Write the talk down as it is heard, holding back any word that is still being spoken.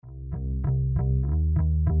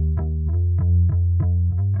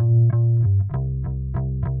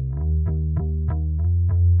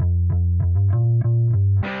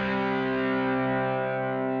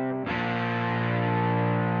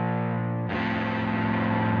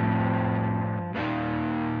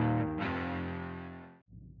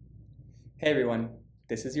Hey everyone,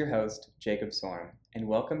 this is your host, Jacob Sorum, and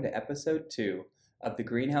welcome to episode 2 of the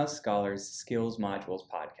Greenhouse Scholars Skills Modules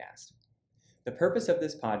podcast. The purpose of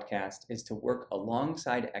this podcast is to work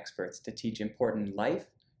alongside experts to teach important life,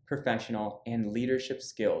 professional, and leadership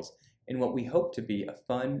skills in what we hope to be a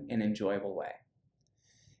fun and enjoyable way.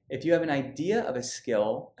 If you have an idea of a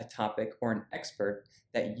skill, a topic, or an expert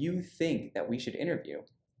that you think that we should interview,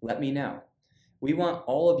 let me know. We want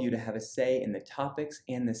all of you to have a say in the topics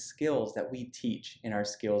and the skills that we teach in our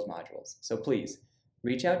skills modules. So please,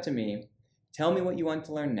 reach out to me, tell me what you want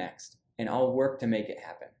to learn next, and I'll work to make it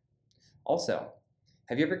happen. Also,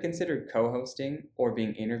 have you ever considered co-hosting or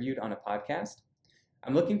being interviewed on a podcast?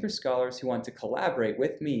 I'm looking for scholars who want to collaborate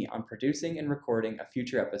with me on producing and recording a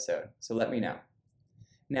future episode, so let me know.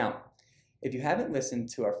 Now, if you haven't listened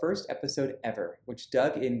to our first episode ever, which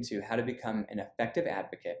dug into how to become an effective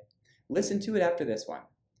advocate, listen to it after this one.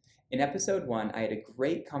 In episode 1, I had a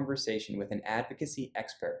great conversation with an advocacy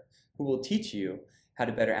expert who will teach you how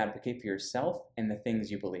to better advocate for yourself and the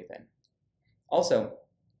things you believe in. Also,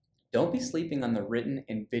 don't be sleeping on the written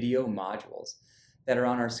and video modules that are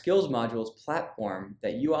on our skills modules platform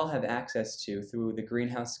that you all have access to through the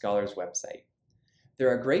Greenhouse Scholars website. There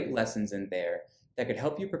are great lessons in there that could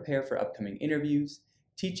help you prepare for upcoming interviews,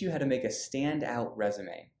 teach you how to make a standout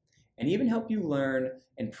resume, and even help you learn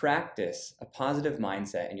and practice a positive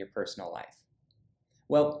mindset in your personal life.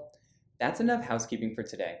 Well, that's enough housekeeping for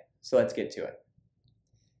today, so let's get to it.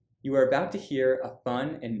 You are about to hear a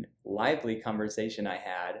fun and lively conversation I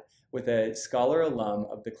had with a scholar alum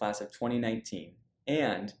of the class of 2019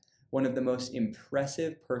 and one of the most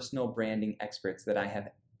impressive personal branding experts that I have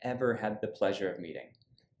ever had the pleasure of meeting,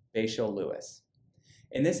 Bashel Lewis.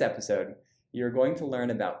 In this episode, you're going to learn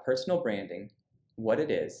about personal branding, what it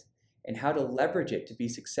is, and how to leverage it to be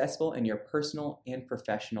successful in your personal and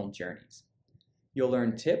professional journeys. You'll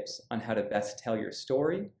learn tips on how to best tell your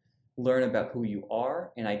story, learn about who you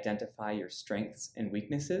are and identify your strengths and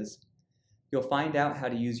weaknesses. You'll find out how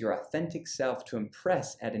to use your authentic self to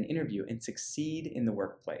impress at an interview and succeed in the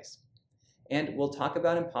workplace. And we'll talk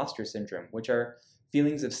about imposter syndrome, which are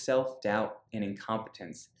feelings of self-doubt and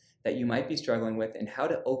incompetence that you might be struggling with and how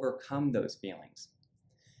to overcome those feelings.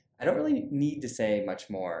 I don't really need to say much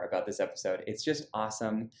more about this episode. It's just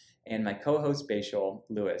awesome, and my co-host Bashel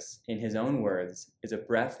Lewis, in his own words, is a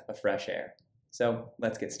breath of fresh air. So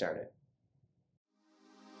let's get started.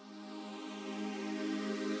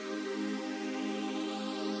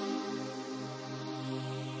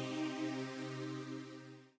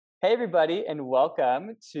 Hey everybody, and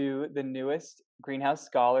welcome to the newest Greenhouse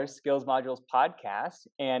Scholars Skills Modules podcast.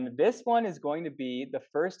 And this one is going to be the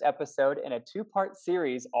first episode in a 2-part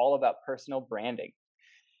series all about personal branding.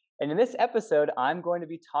 And in this episode, I'm going to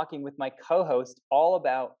be talking with my co-host all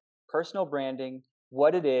about personal branding,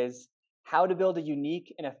 what it is, how to build a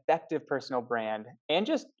unique and effective personal brand, and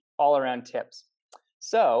just all around tips.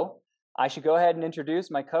 So I should go ahead and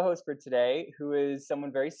introduce my co-host for today, who is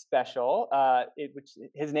someone very special.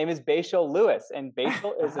 His name is Bashel Lewis, and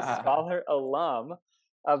Bashel is a scholar alum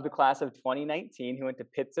of the class of 2019 who went to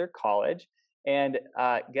Pitzer College. And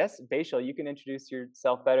guess, Bashel, you can introduce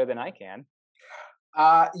yourself better than I can.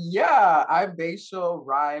 I'm Bashel,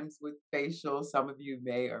 rhymes with facial. Some of you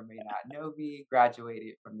may or may not know me.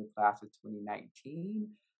 Graduated from the class of 2019.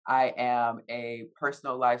 I am a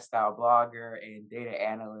personal lifestyle blogger and data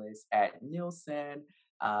analyst at Nielsen.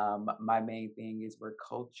 My main thing is where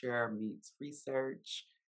culture meets research.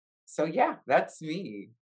 So yeah, that's me.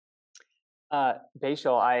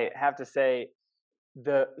 Bashel, I have to say,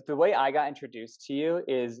 the way I got introduced to you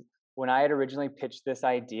is when I had originally pitched this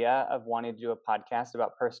idea of wanting to do a podcast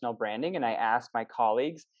about personal branding, and I asked my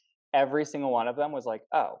colleagues, every single one of them was like,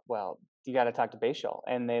 "Oh, well, you got to talk to Bashel."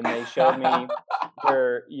 And then they showed me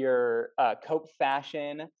your Cope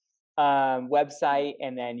Fashion website,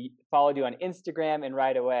 and then followed you on Instagram. And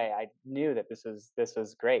right away, I knew that this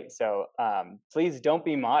was great. So please don't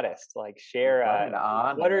be modest. Like, share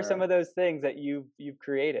what are some of those things that you've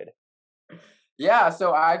created. Yeah,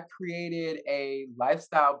 so I've created a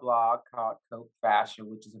lifestyle blog called Cope Fashion,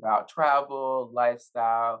 which is about travel,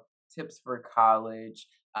 lifestyle, tips for college.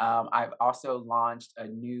 I've also launched a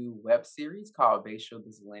new web series called Bashel the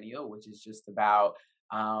Zillennial, which is just about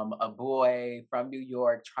a boy from New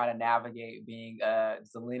York trying to navigate being a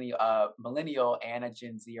millennial and a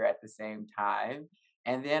Gen Zer at the same time.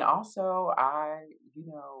 And then also I,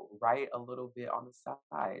 write a little bit on the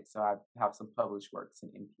side. So I have some published works in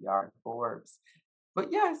NPR and Forbes.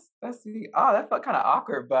 But yes, that's me. Oh, that felt kind of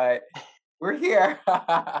awkward, but we're here.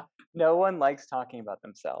 No one likes talking about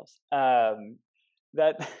themselves.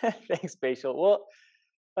 Thanks, Bashel. Well,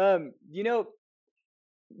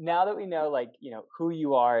 now that we know, like, who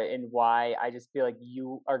you are and why, I just feel like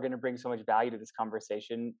you are going to bring so much value to this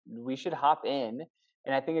conversation. We should hop in.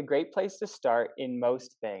 And I think a great place to start in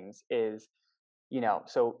most things is,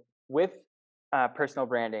 so with personal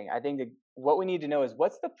branding, I think that what we need to know is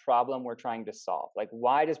what's the problem we're trying to solve? Like,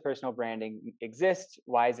 why does personal branding exist?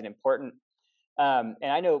 Why is it important? And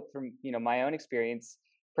I know from my own experience,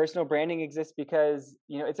 personal branding exists because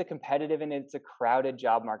it's a competitive and it's a crowded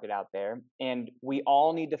job market out there, and we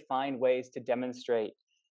all need to find ways to demonstrate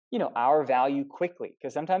our value quickly,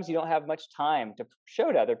 because sometimes you don't have much time to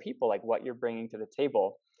show to other people like what you're bringing to the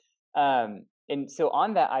table. And so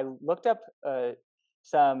on that, I looked up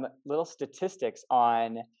some little statistics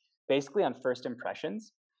on basically on first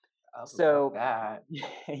impressions. I love So that.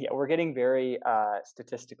 yeah, we're getting very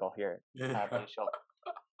statistical here, Bashel.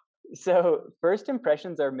 So first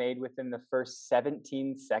impressions are made within the first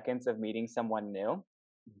 17 seconds of meeting someone new.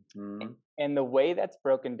 Mhm. And the way that's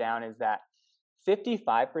broken down is that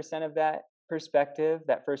 55% of that perspective,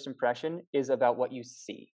 that first impression, is about what you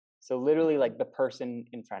see. So literally like the person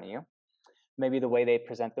in front of you, maybe the way they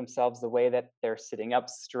present themselves, the way that they're sitting up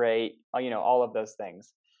straight, all of those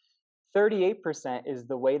things. 38% is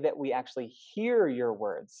the way that we actually hear your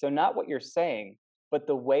words. So not what you're saying, but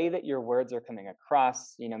the way that your words are coming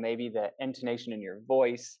across, maybe the intonation in your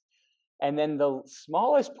voice. And then the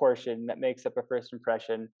smallest portion that makes up a first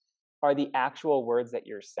impression are the actual words that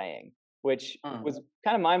you're saying, which Mm. was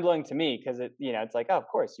kind of mind blowing to me, because it's like, oh, of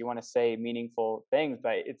course you want to say meaningful things,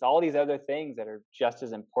 but it's all these other things that are just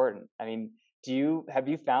as important. I mean, have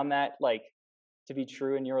you found that like to be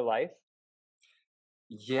true in your life?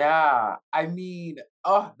 Yeah,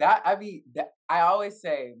 that I always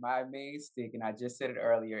say my main stick, and I just said it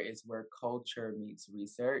earlier, is where culture meets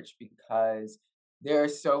research, because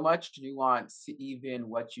there's so much nuance to even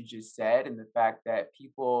what you just said, and the fact that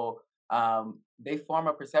people they form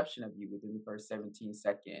a perception of you within the first 17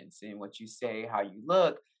 seconds, and what you say, how you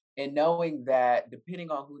look, and knowing that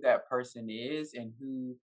depending on who that person is and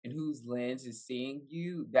whose lens is seeing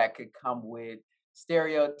you, that could come with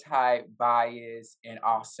stereotype, bias, and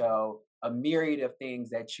also a myriad of things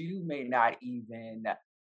that you may not even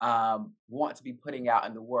want to be putting out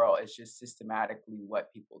in the world. It's just systematically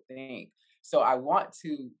what people think. So I want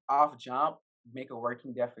to off jump, make a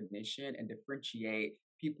working definition and differentiate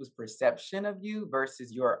people's perception of you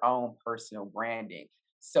versus your own personal branding.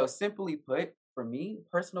 So simply put, for me,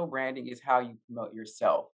 personal branding is how you promote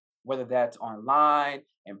yourself, whether that's online,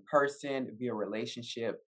 in person, via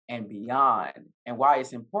relationship, and beyond. And why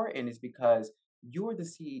it's important is because you're the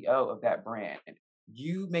CEO of that brand.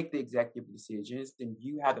 You make the executive decisions, and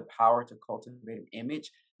you have the power to cultivate an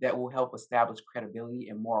image that will help establish credibility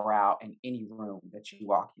and morale in any room that you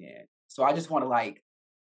walk in. So I just want to like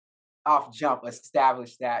off jump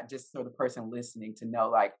establish that just for the person listening to know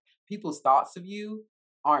like people's thoughts of you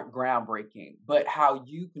aren't groundbreaking, but how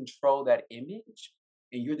you control that image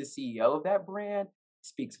and you're the CEO of that brand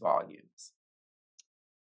speaks volumes.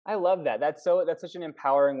 I love that. That's such an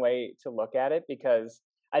empowering way to look at it, because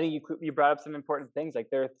I think you brought up some important things. Like,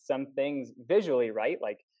 there are some things visually, right?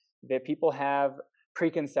 Like, that people have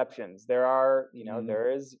preconceptions. Mhm. There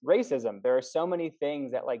is racism. There are so many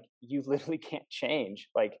things that like you literally can't change.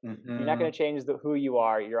 Like, you're not going Mhm. to change who you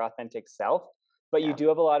are, your authentic self, but you Yep. do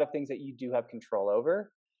have a lot of things that you do have control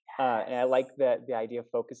over. And I Yes. like the idea of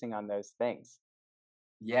focusing on those things.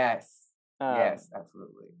 Yes. Um, Yes,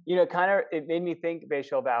 absolutely. it made me think,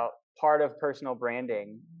 Bashel, about part of personal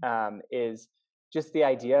branding is just the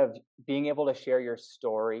idea of being able to share your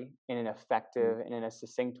story in an Mm, effective and in a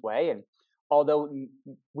succinct way. And although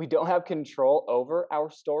we don't have control over our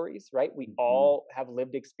stories, right? We mhm. all have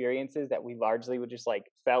lived experiences that we largely would just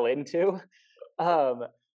like fell into. Um,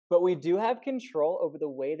 but we do have control over the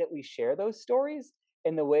way that we share those stories,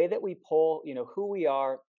 and the way that we pull, who we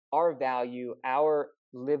are, our value, our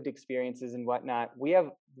lived experiences and whatnot. We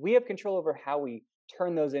have control over how we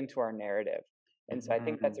turn those into our narrative. And so I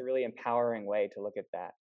think that's Mhm. a really empowering way to look at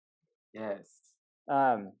that. Yes.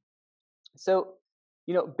 Um, so,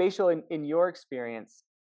 Bashel, in your experience,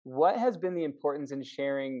 what has been the importance in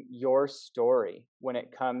sharing your story when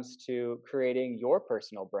it comes to creating your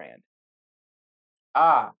personal brand?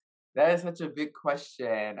 Ah, that is such a big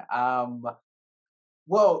question.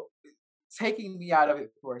 Well, taking me out of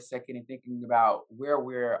it for a second and thinking about where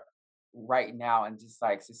we're right now and just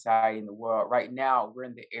like society in the world right now, we're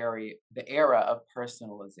in the era of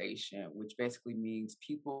personalization, which basically means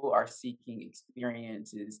people are seeking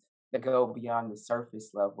experiences that go beyond the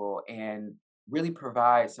surface level and really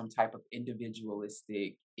provide some type of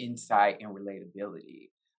individualistic insight and relatability.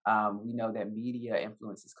 We know that media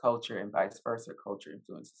influences culture and vice versa, culture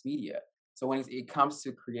influences media. So when it comes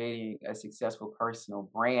to creating a successful personal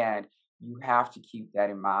brand, you have to keep that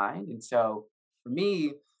in mind. And so for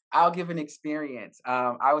me, I'll give an experience.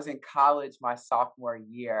 I was in college my sophomore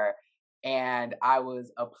year, and I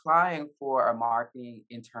was applying for a marketing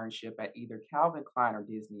internship at either Calvin Klein or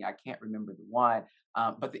Disney. I can't remember the one.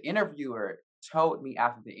 But the interviewer told me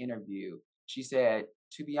after the interview, she said,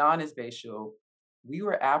 "To be honest, Bashel, we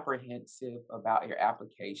were apprehensive about your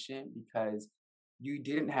application because you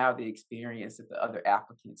didn't have the experience that the other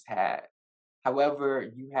applicants had. However,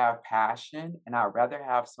 you have passion, and I'd rather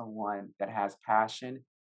have someone that has passion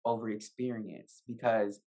over experience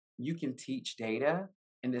because you can teach data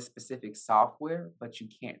in this specific software, but you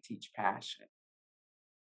can't teach passion."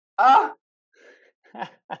 Ah,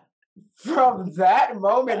 from that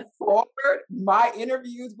moment forward, my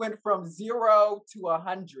interviews went from 0 to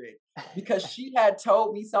 100 because she had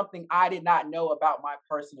told me something I did not know about my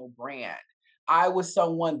personal brand. I was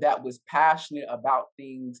someone that was passionate about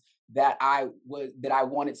things that I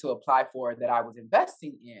wanted to apply for, that I was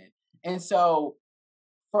investing in. And so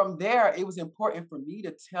from there, it was important for me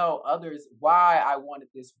to tell others why I wanted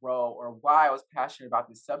this role or why I was passionate about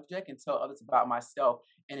this subject, and tell others about myself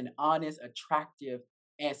in an honest, attractive,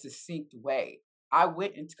 and succinct way. I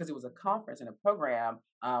went into, because it was a conference and a program,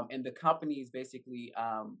 and the companies basically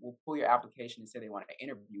will pull your application and say they want to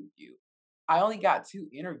interview with you. I only got 2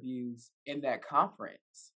 interviews in that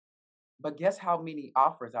conference, but guess how many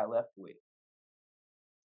offers I left with?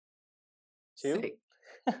 Two? 6.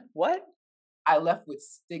 What? I left with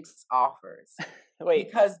 6 offers Wait,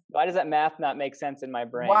 because why does that math not make sense in my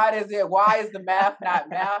brain? why is the math not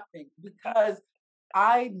mathing? Because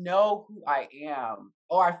I know who I am,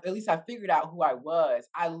 or at least I figured out who I was.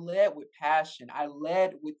 I led with passion. I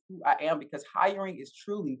led with who I am because hiring is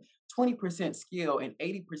truly 20% skill and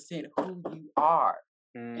 80% who you are.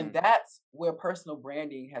 And Mm, that's where personal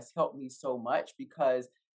branding has helped me so much because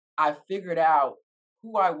I figured out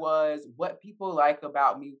who I was, what people like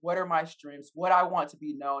about me, what are my strengths, what I want to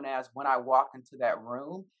be known as when I walk into that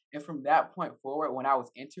room. And from that point forward, when I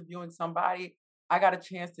was interviewing somebody, I got a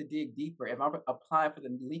chance to dig deeper. If I'm applying for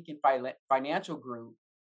the Lincoln Financial Group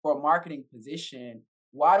for a marketing position,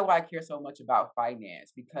 why do I care so much about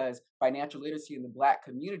finance? Because financial literacy in the Black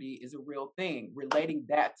community is a real thing, relating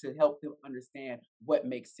that to help them understand what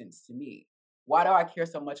makes sense to me. Why do I care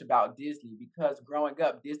so much about Disney? Because growing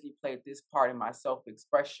up, Disney played this part in my self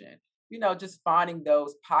expression. Just finding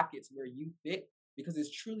those pockets where you fit, because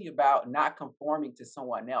it's truly about not conforming to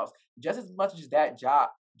someone else. Just as much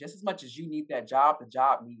as you need that job, the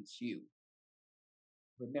job needs you.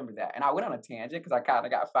 Remember that. And I went on a tangent because I kind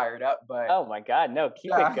of got fired up, but oh my God, no,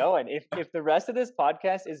 keep it yeah. going. If the rest of this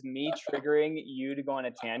podcast is me triggering you to go on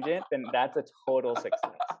a tangent, then that's a total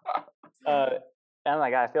success. Uh, oh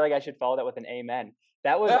my God, I feel like I should follow that with an amen.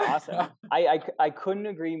 That was awesome. I couldn't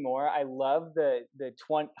agree more. I love the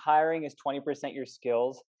hiring is 20% your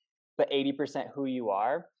skills, but 80% who you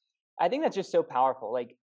are. I think that's just so powerful.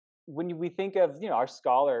 Like when we think of our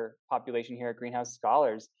scholar population here at Greenhouse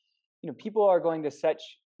Scholars, people are going to such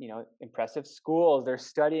impressive schools. They're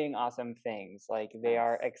studying awesome things. Like they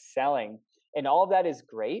are Yes. excelling, and all of that is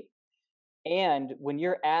great. And when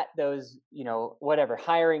you're at those whatever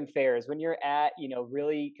hiring fairs, when you're at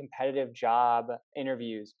really competitive job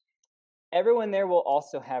interviews, everyone there will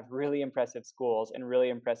also have really impressive schools and really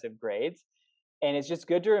impressive grades. And it's just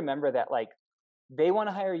good to remember that, like, they want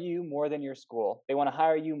to hire you more than your school. They want to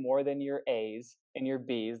hire you more than your A's and your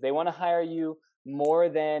B's. They want to hire you more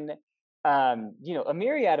than a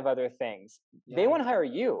myriad of other things. They want Yes. to hire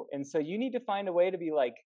you. And so you need to find a way to be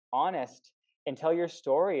like honest and tell your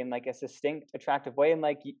story in like a succinct, attractive way. And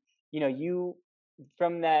like you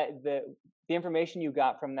from the information you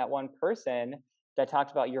got from that one person that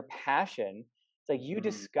talked about your passion, it's like you Mhm.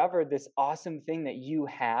 discovered this awesome thing that you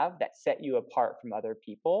have that set you apart from other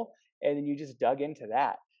people, and then you just dug into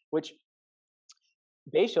that. Which,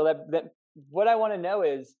 Bashel, that what I want to know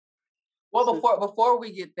is, Well, so before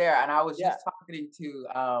we get there, and I was yeah, just talking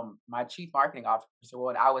to my chief marketing officer.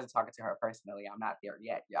 Well, I wasn't talking to her personally. I'm not there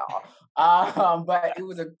yet, y'all. But it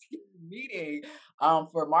was a team meeting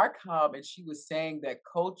for Marcom, and she was saying that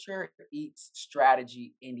culture eats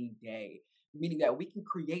strategy any day, meaning that we can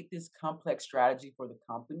create this complex strategy for the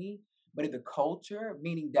company, but if the culture,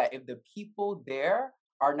 meaning that if the people there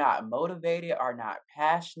are not motivated, are not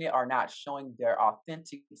passionate, are not showing their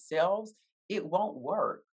authentic selves, it won't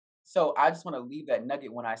work. So I just want to leave that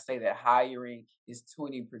nugget when I say that hiring is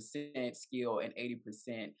 20% skill and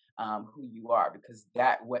 80% who you are, because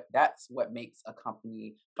that's what makes a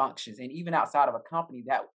company functions. And even outside of a company,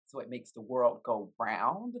 that's what makes the world go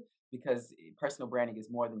round. Because personal branding is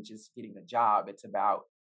more than just getting a job; it's about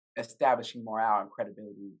establishing morale and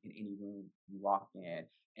credibility in any room you walk in.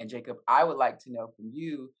 And Jacob, I would like to know from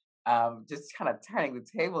you, just kind of turning the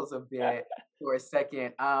tables a bit for a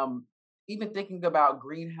second. Even thinking about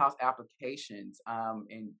greenhouse applications,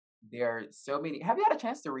 and there are so many. Have you had a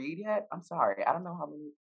chance to read yet? I'm sorry, I don't know how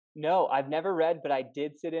many. No, I've never read, but I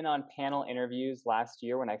did sit in on panel interviews last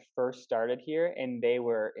year when I first started here, and they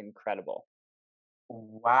were incredible.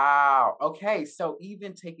 Wow. Okay. So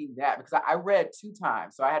even taking that, because I read two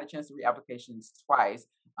times, so I had a chance to read applications twice.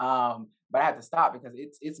 But I had to stop because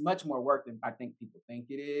it's much more work than I think people think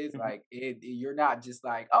it is. Mhm, Like you're not just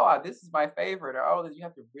like, oh, this is my favorite, or oh, you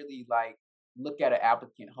have to really like look at an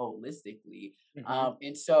applicant holistically. mhm.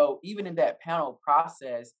 And so even in that panel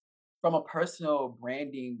process, from a personal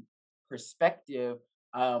branding perspective,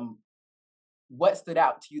 um, what stood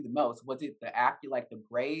out to you the most? Was it the like the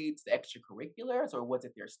grades, the extracurriculars, or was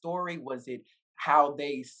it their story? Was it how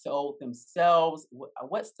they sold themselves?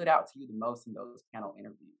 What stood out to you the most in those panel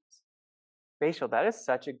interviews? Rachel, that is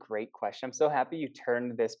such a great question. I'm so happy you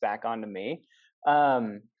turned this back on to me.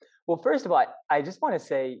 Um, well, first of all, I just want to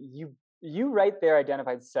say you right there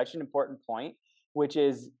identified such an important point, which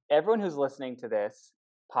is everyone who's listening to this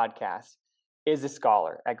podcast is a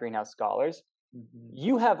scholar at Greenhouse Scholars. Hmm.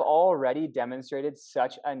 You have already demonstrated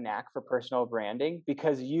such a knack for personal branding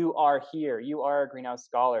because you are here. You are Greenhouse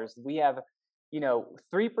Scholars. We have,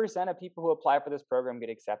 3% of people who apply for this program get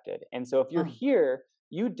accepted. And so if you're Mm, here,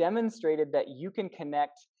 you demonstrated that you can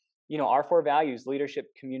connect, our four values: leadership,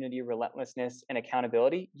 community, relentlessness, and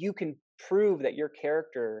accountability. You can prove that your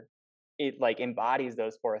character it like embodies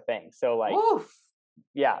those four things. So like, oof,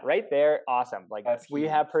 yeah, right there, awesome. Like that's we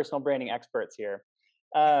huge. have personal branding experts here.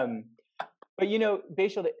 Um, but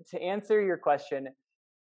Bashel, to answer your question,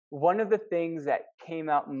 one of the things that came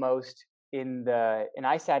out most and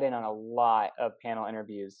I sat in on a lot of panel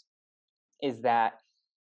interviews, is that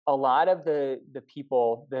a lot of the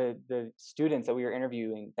people, the students that we were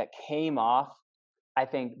interviewing that came off, I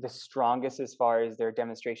think the strongest as far as their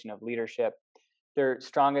demonstration of leadership, their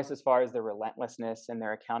strongest as far as their relentlessness and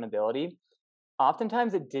their accountability.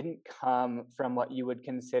 Oftentimes it didn't come from what you would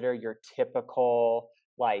consider your typical,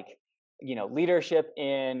 like, leadership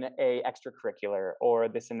in a extracurricular or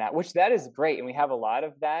this and that, which that is great, and we have a lot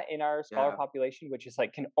of that in our scholar Yeah, population, which is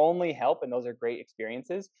like can only help, and those are great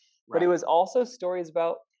experiences. But it right. was also stories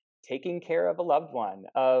about taking care of a loved one,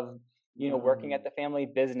 of working at Mm, the family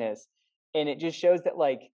business. And it just shows that,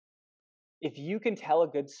 like, if you can tell a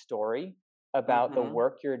good story about the mm-hmm.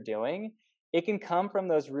 work you're doing, it can come from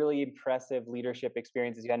those really impressive leadership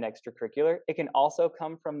experiences you had in extracurricular. It can also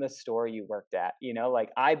come from the store you worked at. Like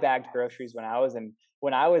I bagged groceries Yes.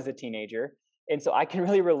 when I was a teenager. And so I can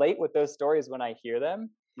really relate with those stories when I hear them.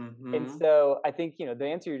 And Mm-hmm. so I think, the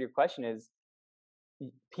answer to your question is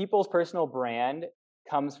people's personal brand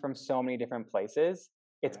comes from so many different places.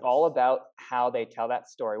 It's all Yes. about how they tell that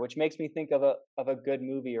story, which makes me think of a good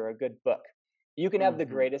movie or a good book. You can have the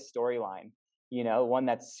Mm-hmm. greatest storyline, one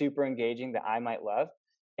that's super engaging that I might love.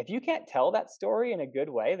 If you can't tell that story in a good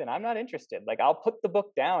way, then I'm not interested. Like I'll put the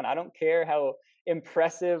book down. I don't care how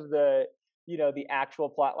impressive the actual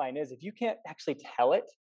plot line is. If you can't actually tell it,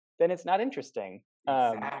 then it's not interesting.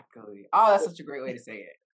 Exactly. Oh, that's such a great way to say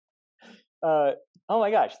it. Uh, oh my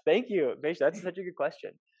gosh, thank you, Vaish. That's such a good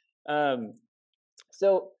question. Um,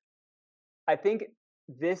 so I think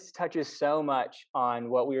this touches so much on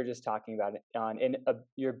what we were just talking about, on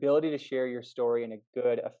your ability to share your story in a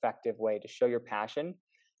good, effective way to show your passion.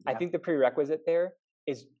 I Yep. think the prerequisite there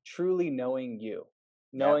is truly knowing you, Yep.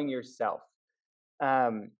 knowing yourself.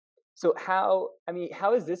 Um, so how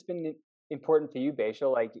has this been important for you,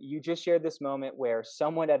 Bashel? Like you just shared this moment where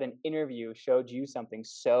someone at an interview showed you something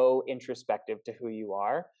so introspective to who you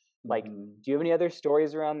are. Like, Mm-hmm. do you have any other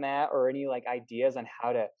stories around that or any like ideas on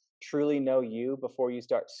how to truly know you before you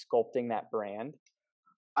start sculpting that brand?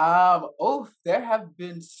 Oh, there have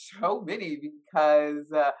been so many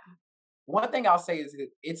because one thing I'll say is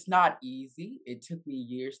it's not easy. It took me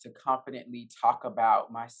years to confidently talk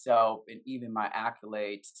about myself and even my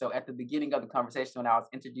accolades. So at the beginning of the conversation, when I was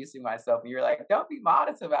introducing myself, and you're like, "Don't be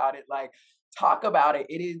modest about it. Like, talk about it."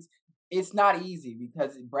 It's not easy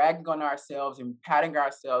because bragging on ourselves and patting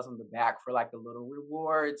ourselves on the back for like the little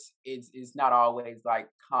rewards is not always like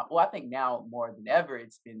well, I think now more than ever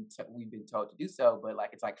we've been told to do so, but like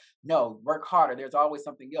it's like no, work harder. There's always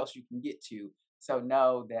something else you can get to. So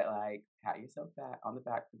know that like pat yourself back on the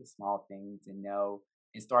back for the small things and know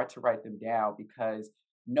and start to write them down because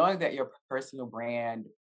knowing that your personal brand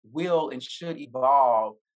will and should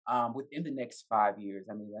evolve within the next 5 years.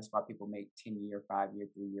 I mean, that's why people make 10-year, 5-year,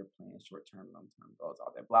 3-year plans, short term, long term goals,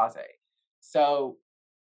 all that blase. So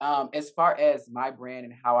As far as my brand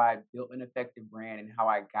and how I built an effective brand and how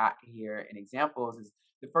I got here and examples is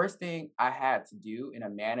the first thing I had to do, and a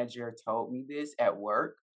manager told me this at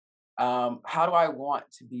work. How do I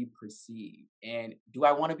want to be perceived? And do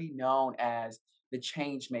I want to be known as the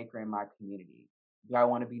change maker in my community? Do I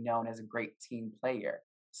want to be known as a great team player?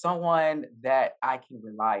 Someone that I can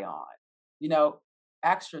rely on? You know,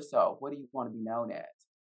 ask yourself, what do you want to be known as?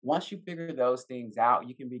 Once you figure those things out,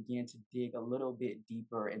 you can begin to dig a little bit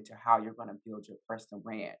deeper into how you're going to build your personal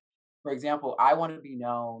brand. For example, I want to be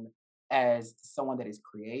known as someone that is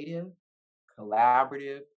creative,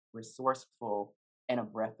 collaborative, resourceful, and a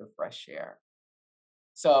breath of fresh air.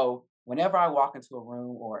 So whenever I walk into a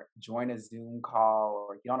room or join a Zoom call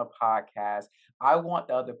or get on a podcast, I want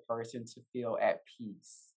the other person to feel at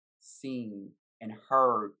peace, seen, and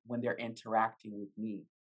heard when they're interacting with me.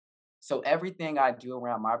 So everything I do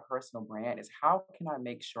around my personal brand is how can I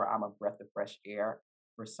make sure I'm a breath of fresh air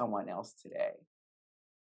for someone else today?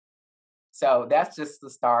 So that's just the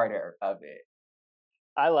starter of it.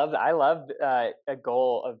 I love that. I love a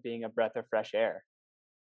goal of being a breath of fresh air.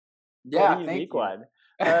 What a Yeah, thank unique you. one.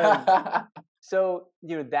 Um, so,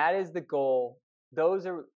 that is the goal. Those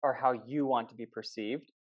are how you want to be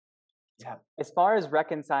perceived. Yeah. As far as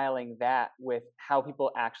reconciling that with how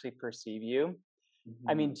people actually perceive you,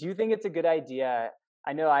 I mean, Mhm. do you think it's a good idea?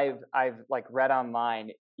 I know I've like read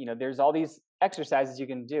online, there's all these exercises you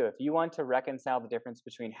can do if you want to reconcile the difference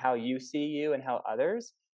between how you see you and how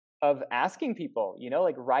others, of asking people,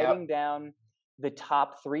 like Yep. writing down the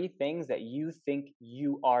top 3 things that you think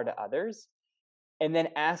you are to others, and then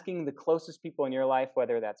asking the closest people in your life,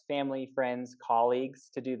 whether that's family, friends, colleagues,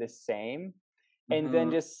 to do the same, and then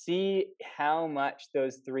Mhm. just see how much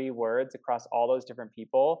those 3 words across all those different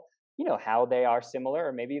people, how they are similar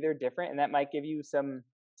or maybe they're different, and that might give you some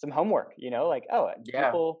homework, like, oh,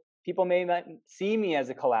 Yeah. people may not see me as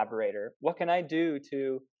a collaborator. What can I do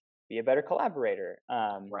to be a better collaborator?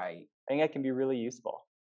 Right. I think that can be really useful.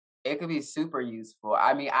 It could be super useful.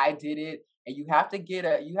 I mean, I did it, and you have to get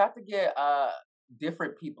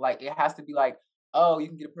different people. Like it has to be like, oh, you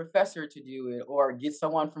can get a professor to do it, or get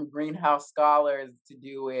someone from Greenhouse Scholars to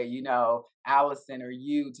do it. Allison or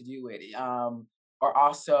you to do it. Or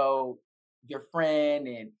also your friend,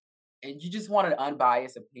 and you just want an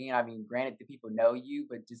unbiased opinion. I mean, granted, the people know you,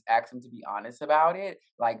 but just ask them to be honest about it.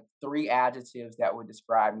 Like 3 adjectives that would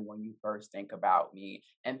describe me when you first think about me,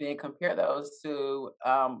 and then compare those to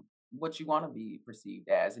what you want to be perceived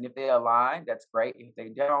as. And if they align, that's great. If they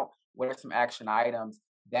don't, what are some action items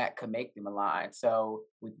that could make them align? So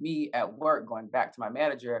with me at work, going back to my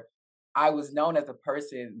manager, I was known as a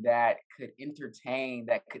person that could entertain,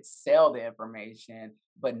 that could sell the information,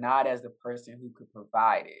 but not as the person who could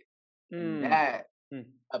provide it. And Mm. that Mm.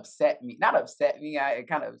 upset me. Not upset me, it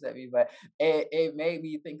kind of upset me, but it made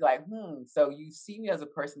me think like, so you see me as a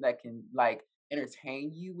person that can like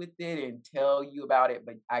entertain you with it and tell you about it,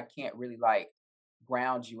 but I can't really like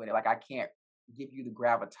ground you in it. Like I can't give you the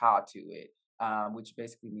gravitas to it, which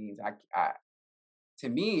basically means to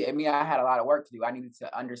me, I had a lot of work to do. I needed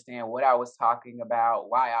to understand what I was talking about,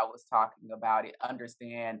 why I was talking about it,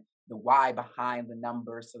 understand the why behind the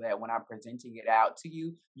numbers so that when I'm presenting it out to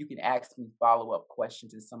you, you can ask me follow up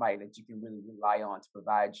questions and somebody that you can really rely on to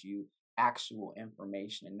provide you actual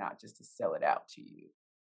information and not just to sell it out to you.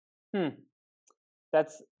 Hmm.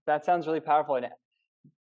 That sounds really powerful. And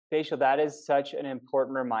Facial, that is such an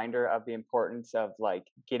important reminder of the importance of like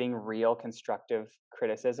getting real constructive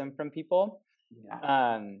criticism from people. Yeah.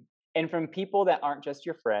 Um, and from people that aren't just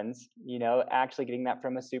your friends, actually getting that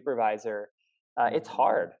from a supervisor. It's Mhm.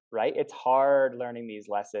 hard, right? It's hard learning these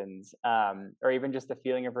lessons, or even just the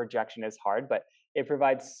feeling of rejection is hard, but it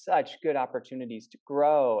provides such good opportunities to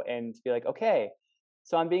grow and to be like, okay,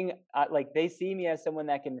 so I'm being like, they see me as someone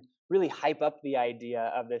that can really hype up the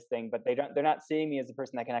idea of this thing, but they're not seeing me as a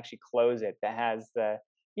person that can actually close it, that has the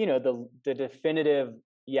definitive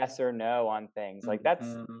yes or no on things. Like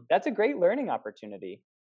Mhm. that's a great learning opportunity.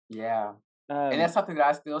 Yeah. And Um, that's something that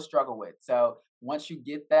I still struggle with. So once you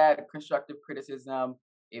get that constructive criticism,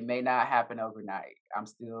 it may not happen overnight. I'm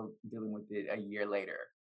still dealing with it a year later.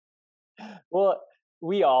 well,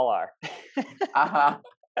 we all are. Uh-huh.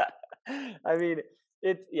 I mean,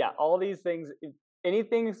 it's yeah, all these things,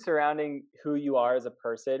 anything surrounding who you are as a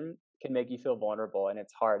person can make you feel vulnerable, and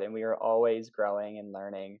it's hard. And we are always growing and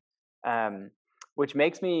learning, um, which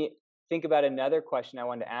makes me think about another question I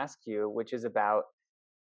wanted to ask you, which is about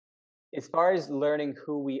as far as learning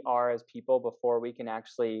who we are as people before we can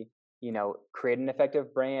actually, create an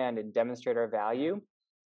effective brand and demonstrate our Yeah. value.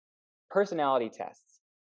 Personality tests.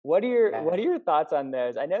 What are Yeah. your thoughts on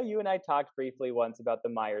those? I know you and I talked briefly once about the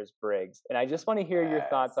Myers-Briggs, and I just want to hear your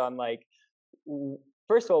thoughts Yes. on like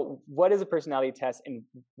first of all, what is a personality test and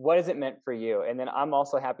what is it meant for you? And then I'm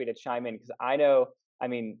also happy to chime in because I know, I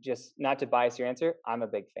mean, just not to bias your answer, I'm a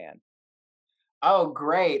big fan. Oh,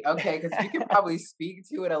 great. Okay, because you can probably speak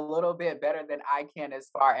to it a little bit better than I can as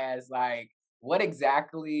far as like what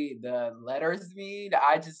exactly the letters mean.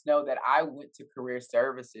 I just know that I went to career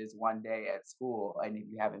services one day at school, and if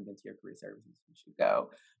you haven't been to your career services, you should go.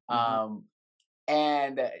 Hmm. Um,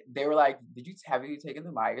 and they were like, "Did you have you taken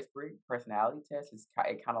the Myers-Briggs personality test? It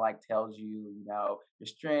kind of like tells you, you know, your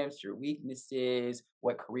strengths, your weaknesses,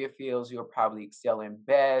 what career fields you'll probably excel in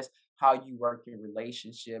best, how you work in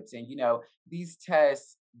relationships, and you know, these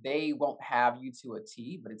tests they won't have you to a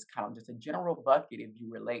T, but it's kind of just a general bucket if you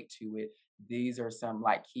relate to it. These are some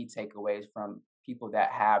like key takeaways from people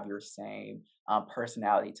that have your same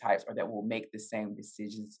personality types or that will make the same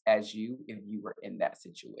decisions as you if you were in that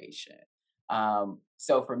situation.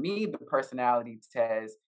 So for me, the personality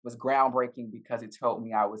test was groundbreaking because it told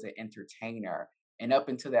me I was an entertainer. And up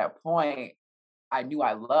until that point, I knew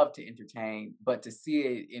I loved to entertain, but to see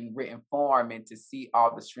it in written form and to see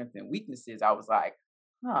all the strengths and weaknesses, I was like,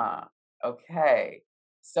 huh, okay.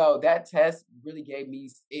 So that test really gave me,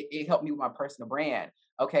 it helped me with my personal brand.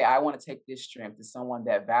 Okay, I want to take this strength to someone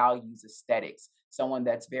that values aesthetics, someone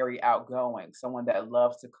that's very outgoing, someone that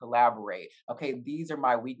loves to collaborate. Okay, these are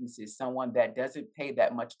my weaknesses, someone that doesn't pay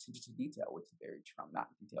that much attention to detail, which is very true. I'm not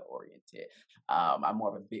detail oriented. I'm more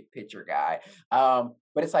of a big picture guy.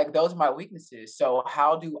 But it's like those are my weaknesses. So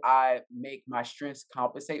how do I make my strengths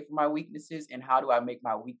compensate for my weaknesses, and how do I make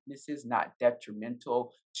my weaknesses not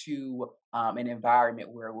detrimental to an environment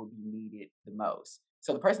where it will be needed the most?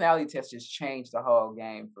 So the personality test just changed the whole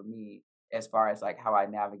game for me as far as like how I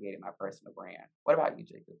navigated my personal brand. What about you,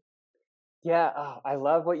 Jacob? Yeah, oh, I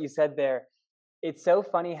love what you said there. It's so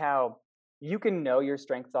funny how you can know your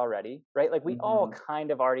strengths already, right? Like we all Hmm. kind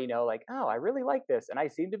of already know, like, oh, I really like this and I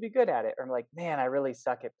seem to be good at it. Or I'm like, man, I really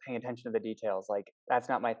suck at paying attention to the details. Like, that's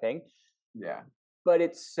not my thing. Yeah. But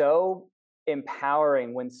it's so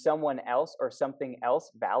empowering when someone else or something else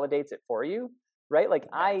validates it for you, right? Like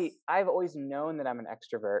Yes. I've always known that I'm an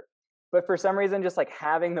extrovert, but for some reason, just like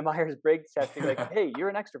having the Myers-Briggs test being like, hey, you're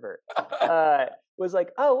an extrovert, uh, was like,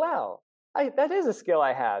 oh wow, that is a skill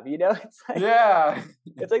I have. You know, Yeah.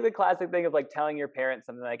 it's like the classic thing of like telling your parents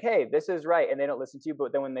something like, hey, this is right, and they don't listen to you,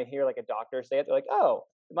 but then when they hear like a doctor say it, they're like, oh,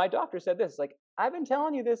 my doctor said this. Like I've been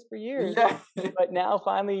telling you this for years, Yeah. but now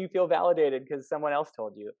finally you feel validated because someone else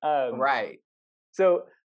told you. Right. So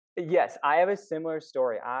yes, I have a similar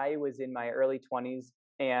story. I was in my early 20s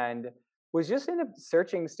and was just in a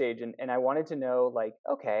searching stage, and I wanted to know like,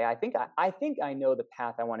 okay, I think I know the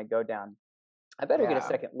path I want to go down. I better get a Yeah.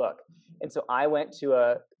 second look. And so I went to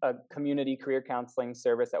a community career counseling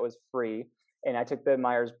service that was free, and I took the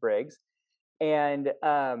Myers Briggs. And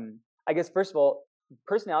I guess, first of all,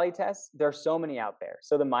 personality tests, there are so many out there.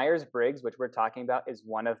 So the Myers Briggs, which we're talking about, is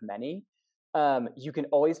one of many. You can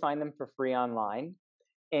always find them for free online.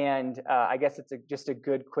 And I guess it's just a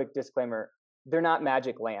good quick disclaimer. They're not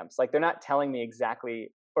magic lamps. Like they're not telling me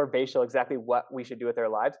exactly or Bashel exactly what we should do with our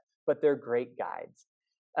lives, but they're great guides.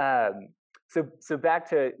 Um, so back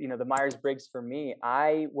to the Myers Briggs for me,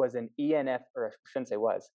 I was an ENF, or I shouldn't say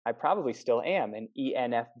was. I probably still am an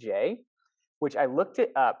ENFJ, which I looked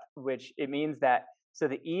it up, which it means that, so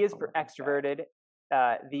the E is Oh, for what is that?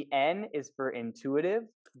 extroverted, the N is for intuitive,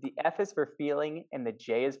 the F is for feeling, and the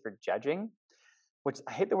J is for judging, which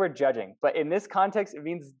I hate the word judging, but in this context, it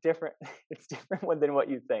means different. It's different than what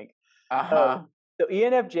you think. Um, Uh-huh. so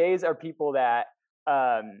ENFJs are people that,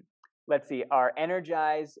 let's see, are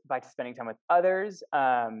energized by spending time with others.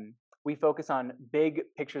 We focus on big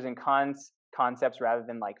pictures and concepts rather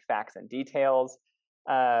than like facts and details.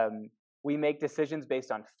 Um, we make decisions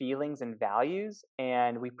based on feelings and values,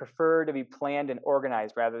 and we prefer to be planned and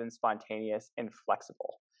organized rather than spontaneous and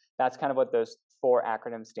flexible. That's kind of what those four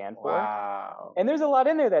acronyms stand for. Wow. And there's a lot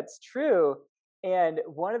in there that's true. And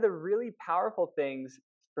one of the really powerful things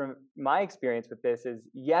from my experience with this is,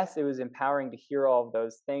 yes, it was empowering to hear all of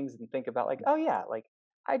those things and think about like, oh yeah, like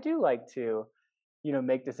I do like to,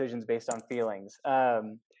 make decisions based on feelings.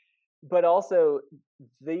 But also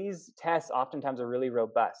these tests oftentimes are really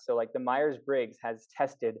robust. So like the Myers-Briggs has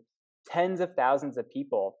tested tens of thousands of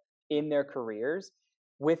people in their careers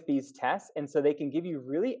with these tests. And so they can give you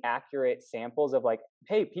really accurate samples of like,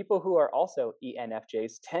 hey, people who are also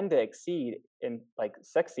ENFJs tend to exceed and like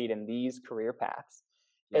succeed in these career paths.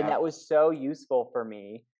 And that Yep. was so useful for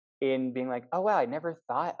me in being like, oh wow, I never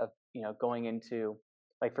thought of, going into,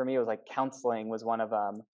 like, for me it was like counseling was one of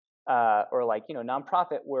them. or like,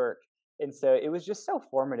 nonprofit work. And so it was just so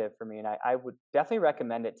formative for me. And I would definitely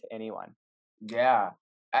recommend it to anyone. Yeah.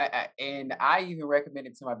 And I even recommend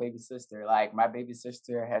it to my baby sister. Like my baby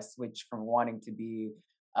sister has switched from wanting to be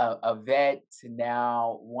a vet to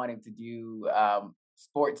now wanting to do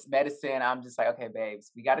sports medicine. I'm just like, okay,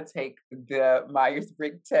 babes, we got to take the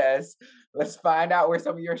Myers-Briggs test. Let's find out where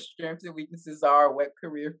some of your strengths and weaknesses are, what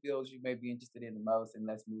career fields you may be interested in the most, and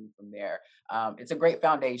let's move from there. It's a great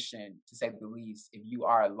foundation, to say the least. If you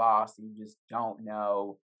are lost and you just don't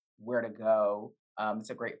know where to go, it's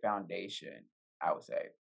a great foundation, I would say.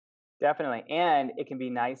 Definitely, and it can be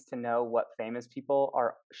nice to know what famous people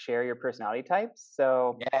are share your personality types.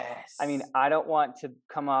 So, I mean, Yes. I don't want to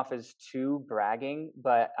come off as too bragging,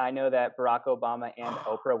 but I know that Barack Obama and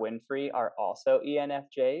Oprah Winfrey are also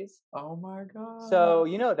ENFJs. Oh my So,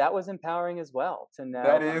 gosh. that was empowering as well to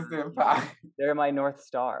That know, is empowering. they're my North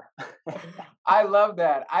Star. I love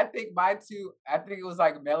that. I think my two. I think it was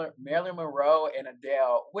like Marilyn Monroe and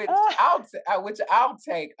Adele, which I'll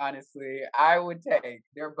take. Honestly, I would take.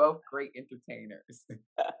 They're both great entertainers.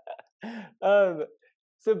 um,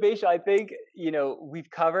 so, Baisha, I think, we've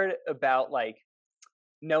covered about like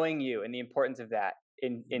knowing you and the importance of that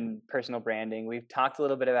Mhm. in personal branding. We've talked a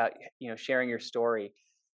little bit about, sharing your story.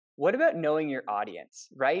 What about knowing your audience,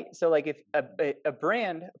 right? So like if a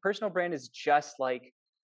brand, a personal brand is just like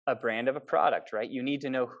a brand of a product, right? You need to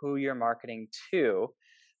know who you're marketing to,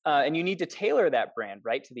 and you need to tailor that brand,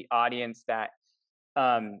 right, to the audience that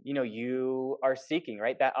you are seeking,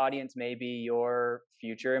 right? That audience may be your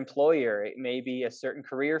future employer. It may be a certain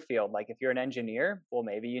career field. Like if you're an engineer, well,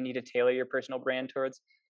 maybe you need to tailor your personal brand towards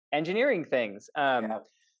engineering things. Yeah.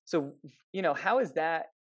 So, how is that?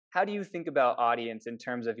 How do you think about audience in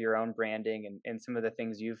terms of your own branding and some of the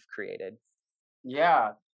things you've created?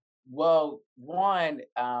 Yeah. Well, one,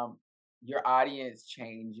 your audience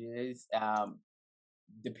changes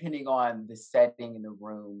depending on the setting in the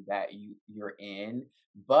room that you're in.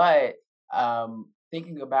 But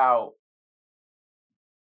thinking about,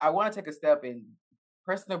 I want to take a step in.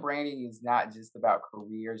 Personal branding is not just about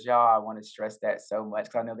careers, y'all. I want to stress that so much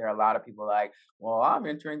because I know there are a lot of people like, well, I'm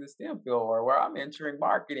entering the STEM field or where I'm entering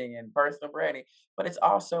marketing and personal branding. But it's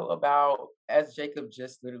also about, as Jacob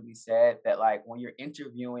just literally said, that like when you're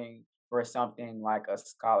interviewing for something like a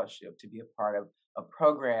scholarship to be a part of a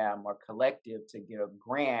program or collective to get a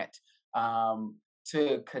grant,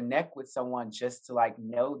 to connect with someone just to like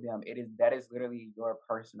know them, that is literally your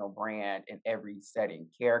personal brand in every setting.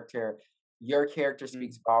 Your character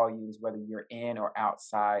speaks Mm. volumes whether you're in or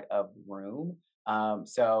outside of the room.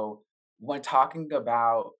 So when talking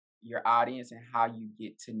about your audience and how you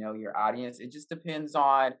get to know your audience, it just depends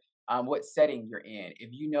on what setting you're in.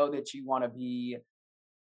 If you know that you're going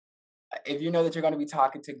to be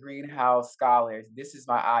talking to greenhouse scholars, this is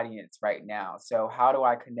my audience right now. So how do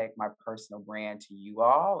I connect my personal brand to you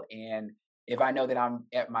all? And if I know that I'm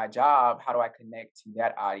at my job, how do I connect to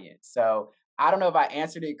that audience? So I don't know if I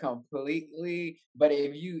answered it completely, but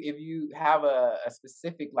if you have a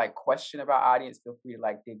specific like question about audience, feel free to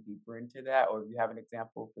like dig deeper into that. Or if you have an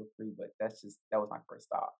example, feel free. But that was my first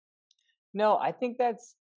thought. No, I think that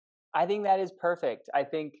is perfect. I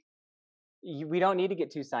think we don't need to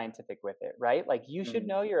get too scientific with it, right? Like you should Mhm.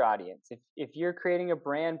 know your audience. If you're creating a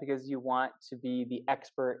brand because you want to be the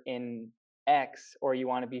expert in X or you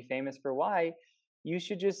want to be famous for Y, you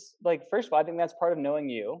should just like first of all, I think that's part of knowing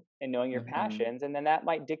you and knowing your Mhm. passions, and then that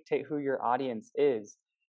might dictate who your audience is.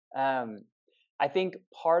 Um, I think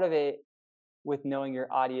part of it with knowing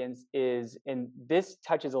your audience is, and this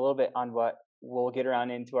touches a little bit on what we'll get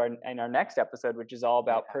around into our next episode, which is all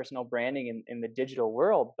about Yeah. personal branding in the digital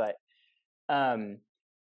world, but um,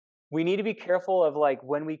 we need to be careful of like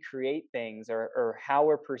when we create things or how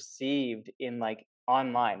we're perceived in like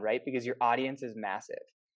online, right? Because your audience is massive.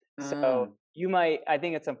 So Mm. you might, I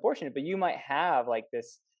think it's unfortunate, but you might have like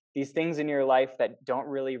these things in your life that don't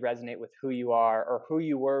really resonate with who you are or who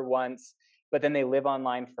you were once, but then they live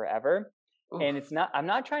online forever. And Oof. it's not, I'm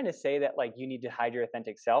not trying to say that like you need to hide your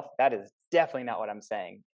authentic self. That is definitely not what I'm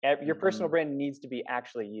saying. Your personal Mhm. brand needs to be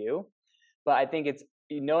actually you, but I think it's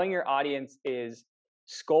knowing your audience is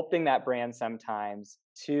sculpting that brand sometimes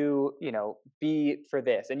to, be for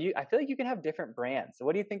this. And I feel like you can have different brands. So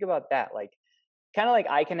what do you think about that? Like kind of like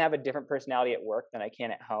I can have a different personality at work than I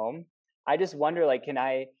can at home. I just wonder like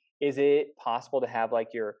is it possible to have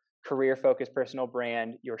like your career focused personal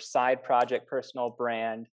brand, your side project personal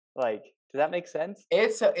brand? Like does that make sense?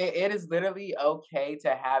 It is literally okay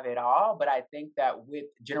to have it all, but I think that with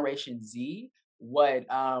Generation Z, what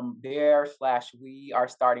we are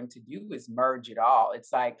starting to do is merge it all.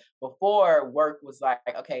 It's like before work was like,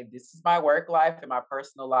 okay, this is my work life and my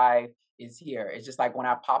personal life is here. It's just like when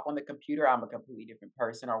I pop on the computer, I'm a completely different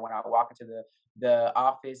person. Or when I walk into the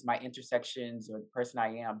office, my intersections or the person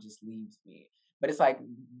I am just leaves me. But it's like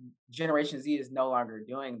Generation Z is no longer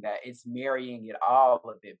doing that. It's marrying it all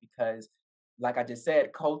of it because like I just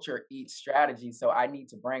said, culture eats strategy. So I need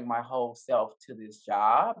to bring my whole self to this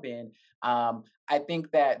job. And I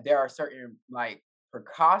think that there are certain like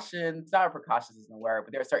precautions, not precautions isn't a word,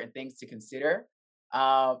 but there are certain things to consider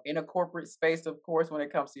in a corporate space, of course, when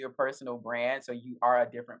it comes to your personal brand. So you are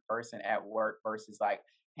a different person at work versus like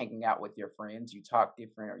hanging out with your friends. You talk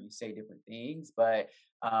different or you say different things. But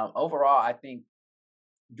overall, I think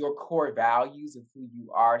your core values of who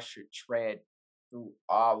you are should tread through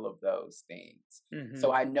all of those things. So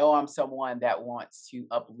Hmm. I know I'm someone that wants to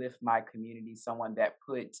uplift my community, someone that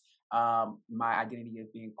puts my identity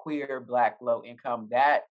of being queer, black, low income,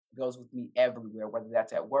 that goes with me everywhere, whether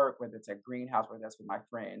that's at work, whether it's at greenhouse, whether that's with my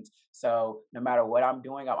friends. So no matter what I'm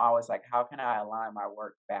doing, I'm always like, how can I align my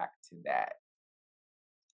work back to that?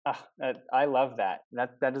 I love that.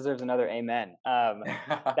 That deserves another amen.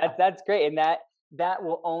 That's great, and that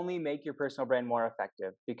will only make your personal brand more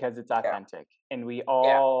effective because it's Yeah. authentic, and we Yeah.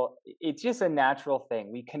 all it's just a natural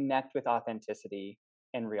thing. We connect with authenticity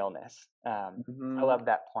and realness. I Hmm. love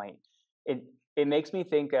that point. It it makes me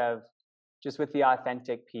think of just with the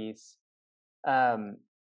authentic piece. Um,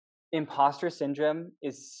 Imposter syndrome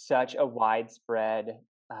is such a widespread,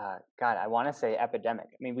 God, I want to say epidemic.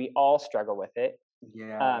 I mean, we all struggle with it,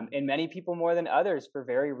 Yeah. and many people more than others for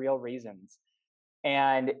very real reasons.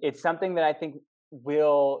 And it's something that I think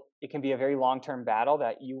it can be a very long term battle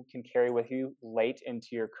that you can carry with you late into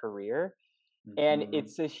your career. And Hmm.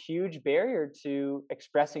 it's a huge barrier to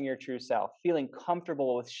expressing your true self, feeling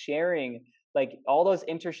comfortable with sharing like all those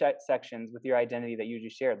intersections with your identity that you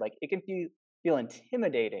just shared. Like it can feel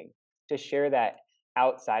intimidating to share that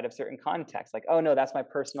outside of certain contexts. Like, oh no, that's my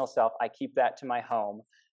personal self. I keep that to my home.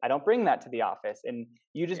 I don't bring that to the office. And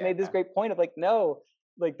you just made this Yeah. great point of like, no,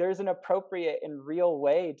 like there's an appropriate and real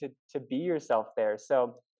way to be yourself there.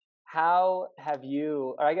 So how have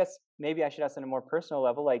you, or I guess maybe I should ask on a more personal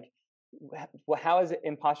level, like how has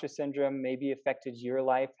imposter syndrome maybe affected your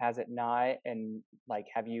life? Has it not? And like,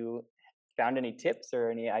 have you found any tips or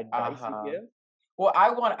any advice you Uh-huh. give? Well,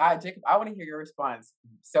 Jacob, I want to hear your response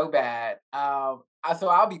so bad. So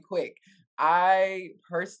I'll be quick. I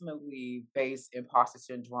personally face imposter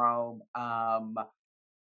syndrome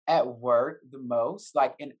at work the most.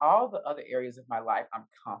 Like in all the other areas of my life, I'm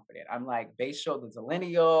confident. I'm like Bashel the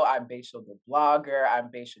Zillennial, I'm Bashel the blogger, I'm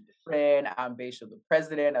Bashel the friend, I'm Bashel the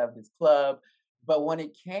president of this club. But when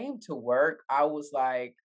it came to work, I was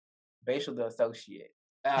like Bashel the associate.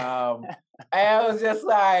 And I was just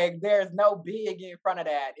like, there's no big in front of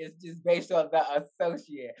that. It's just Bashel the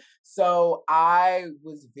associate. So I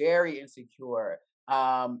was very insecure.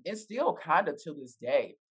 And still kind of to this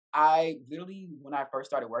day. I literally, when I first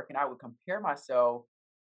started working, I would compare myself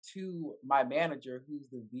to my manager, who's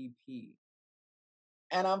the VP.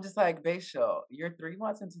 And I'm just like, Bashel, you're 3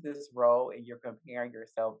 months into this role and you're comparing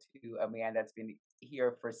yourself to a man that's been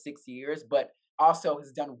here for 6 years, but also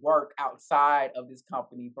has done work outside of this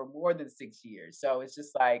company for more than 6 years. So it's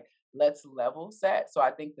just like, let's level set. So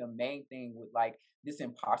I think the main thing with like this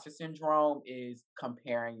imposter syndrome is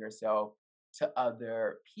comparing yourself to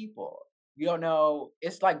other people. You don't know,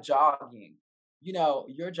 it's like jogging.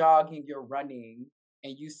 You're jogging, you're running,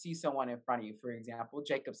 and you see someone in front of you. For example,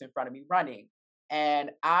 Jacob's in front of me running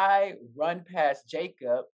and I run past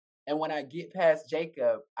Jacob. And when I get past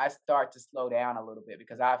Jacob, I start to slow down a little bit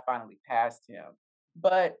because I finally passed him.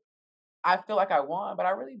 But I feel like I won, but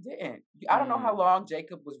I really didn't. I don't know how Mm. long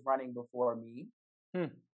Jacob was running before me. Hmm.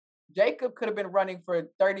 Jacob could have been running for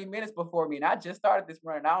 30 minutes before me, and I just started this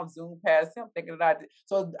run, and I don't zoom past him thinking that I did.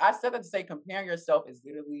 So I said that to say comparing yourself is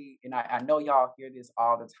literally, and I know y'all hear this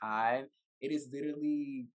all the time, it is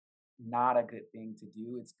literally not a good thing to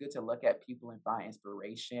do. It's good to look at people and find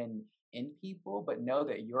inspiration in people, but know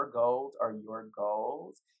that your goals are your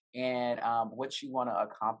goals. And what you want to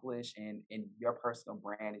accomplish in your personal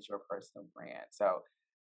brand is your personal brand. So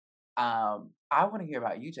I want to hear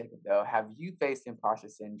about you, Jacob, though. Have you faced imposter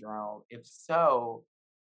syndrome? If so,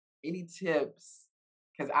 any tips?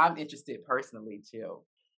 Because I'm interested personally too.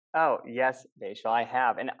 Oh yes, Vishal, I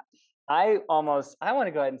have, and I want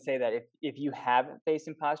to go ahead and say that if you haven't faced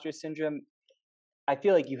imposter syndrome, I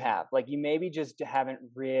feel like you have. Like you maybe just haven't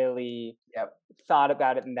really Yep. thought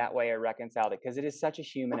about it in that way or reconciled it because it is such a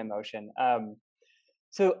human emotion.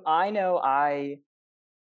 So I know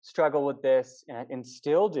struggle with this and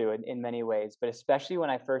still do in many ways, but especially when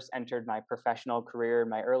I first entered my professional career in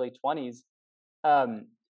my early 20s. um,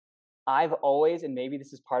 I've always, and maybe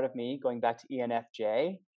this is part of me going back to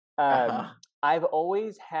ENFJ, um, Uh-huh. I've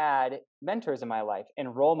always had mentors in my life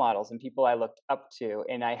and role models and people I looked up to.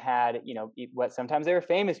 And I had, what sometimes they were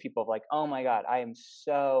famous people of like, oh my God, I just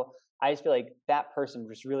feel like that person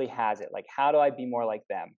just really has it. Like, how do I be more like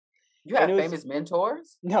them? You And it have was, famous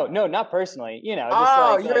mentors? no, not personally, just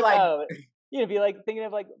Oh, you're like be like thinking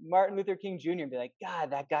of like Martin Luther King Jr. and be like,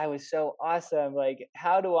 God, that guy was so awesome. Like,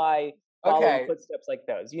 how do I follow in okay. footsteps like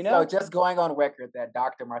those, you So know? just going on record that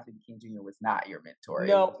Dr. Martin King Jr. was not your mentor. It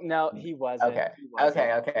No, was no, he wasn't. okay. He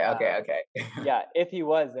Okay, wasn't. okay, okay, okay. Yeah, if he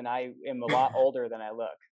was, then I am a lot older than I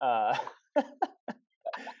look.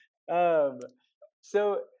 Um,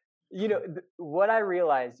 so, what I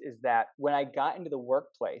realized is that when I got into the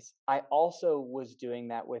workplace, I also was doing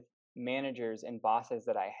that with managers and bosses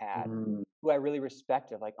that I had Mm, who I really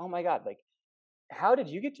respected. Like, oh my God, like, how did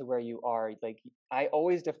you get to where you are? Like, I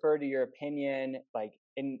always defer to your opinion. Like,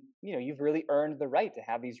 and you've really earned the right to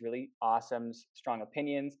have these really awesome, strong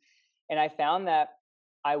opinions. And I found that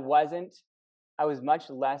I wasn't I was much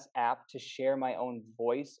less apt to share my own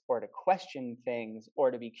voice or to question things or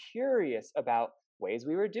to be curious about ways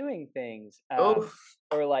we were doing things. oof.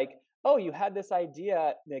 Or like, oh, you had this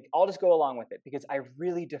idea, like, I'll just go along with it because I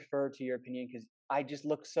really defer to your opinion because I just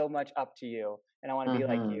look so much up to you and I want to be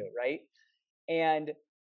like you, Mhm. right? And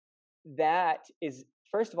that is,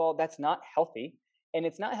 first of all, that's not healthy. And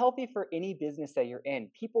it's not healthy for any business that you're in.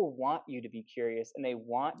 People want you to be curious and they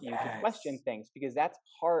want you to question Yes. things because that's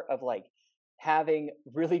part of like having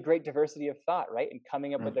really great diversity of thought, right? And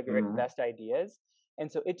coming up with the Mhm. best ideas. And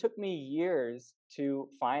so it took me years to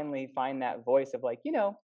finally find that voice of like,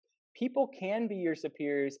 people can be your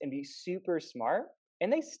superiors and be super smart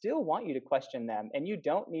and they still want you to question them. And you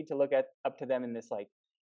don't need to look at up to them in this like,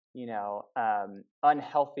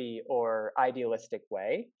 unhealthy or idealistic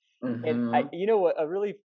way. And Mhm. a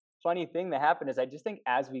really funny thing that happened is I just think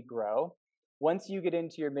as we grow, once you get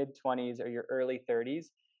into your mid 20s or your early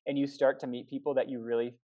 30s, and you start to meet people that you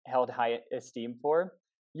really held high esteem for,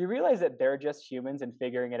 you realize that they're just humans and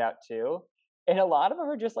figuring it out too. And a lot of them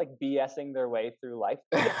are just like BSing their way through life,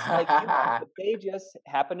 just like you are, but they just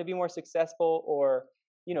happen to be more successful or,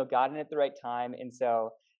 got in at the right time. And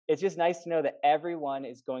so it's just nice to know that everyone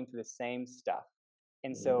is going through the same stuff.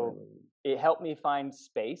 And so Literally. it helped me find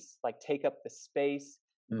space, like take up the space,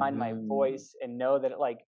 find my Mhm. voice, and know that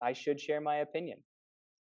like I should share my opinion.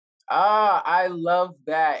 Ah, I love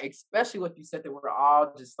that, especially what you said that we're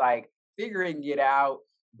all just like figuring it out,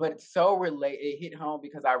 but it's so relate it hit home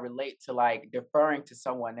because I relate to like deferring to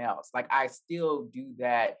someone else. Like I still do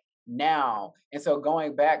that now. And so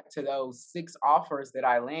going back to those 6 offers that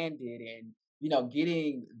I landed and,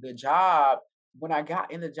 getting the job, when I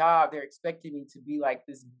got in the job, they're expecting me to be like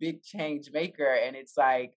this big change maker. And it's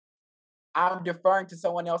like I'm deferring to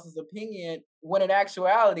someone else's opinion when in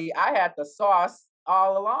actuality, I had the sauce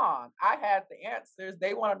all along. I had the answers.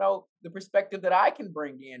 They want to know the perspective that I can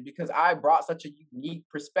bring in because I brought such a unique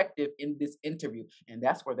perspective in this interview. And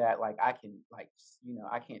that's where that like I can like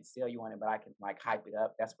I can't sell you on it, but I can like hype it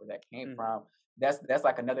up. That's where that came Hmm. from. That's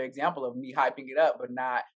like another example of me hyping it up, but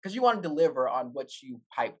not because you want to deliver on what you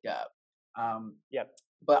hyped up. Um, Yep.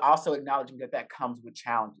 but also acknowledging that that comes with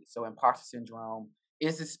challenges. So imposter syndrome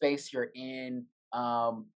is the space you're in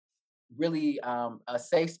um, really a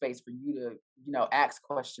safe space for you to ask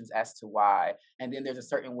questions as to why, and then there's a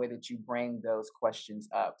certain way that you bring those questions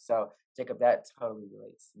up. So Jacob, that totally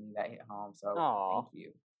relates to me. That hit home. So thank Oh,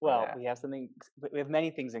 you for well, that. we have many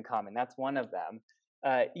things in common. That's one of them.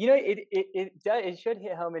 It should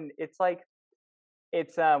hit home, and it's like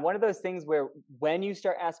it's one of those things where when you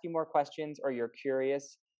start asking more questions or you're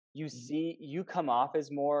curious, Mhm. you come off as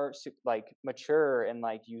more like mature and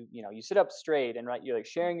like you sit up straight and right you're like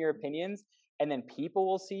sharing your opinions, and then people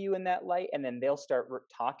will see you in that light, and then they'll start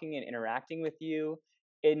talking and interacting with you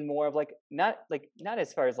in more of not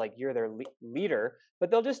as far as like you're their leader, but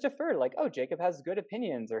they'll just defer to like, oh, Jacob has good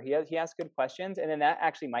opinions or he asks good questions, and then that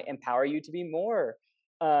actually might empower you to be more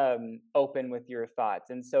open with your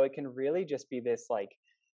thoughts. And so it can really just be this like,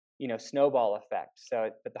 snowball effect.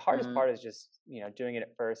 So, but the hardest Mhm. part is just, doing it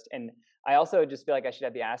at first. And I also just feel like I should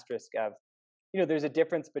have the asterisk of, there's a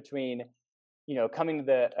difference between, coming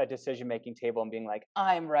to a decision making table and being like,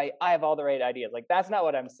 I'm right, I have all the right ideas. Like, that's not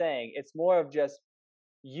what I'm saying. It's more of just,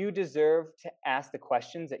 you deserve to ask the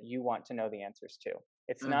questions that you want to know the answers to.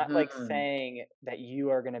 It's not like Mhm. saying that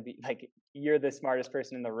you are going to be like, you're the smartest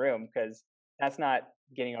person in the room, because that's not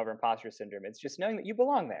getting over imposter syndrome. It's just knowing that you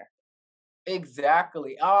belong there.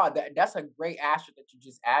 Exactly. That's a great asterisk that you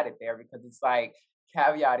just added there because it's like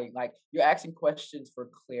caveating, like you're asking questions for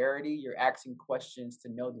clarity, you're asking questions to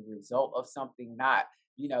know the result of something, not,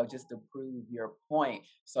 just to prove your point.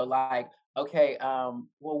 So like, okay, well,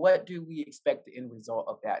 what do we expect the end result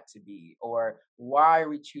of that to be? Or why are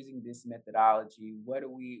we choosing this methodology? What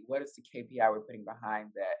is the KPI we're putting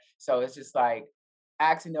behind that? So it's just like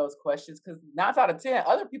asking those questions because 9 out of 10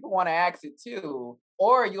 other people want to ask it too,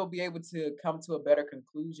 or you'll be able to come to a better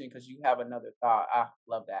conclusion because you have another thought. I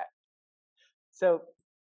love that. So,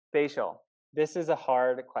 facial, this is a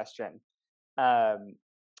hard question. Um,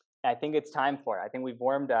 I think it's time for it. I think we've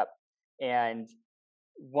warmed up. And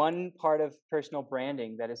one part of personal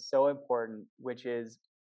branding that is so important, which is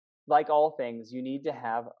like all things, you need to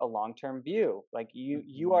have a long-term view. Like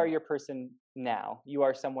you are Mhm. your person now. You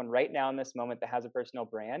are someone right now in this moment that has a personal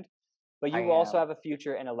brand, but I you will also am. have a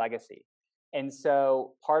future and a legacy. And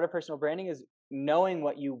so part of personal branding is knowing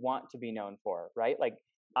what you want to be known for, right? Like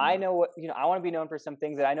I Mhm. know what, I want to be known for some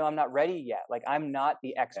things that I know I'm not ready yet. Like I'm not the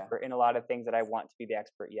Yeah. expert in a lot of things that I want to be the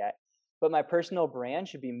expert yet, but my personal brand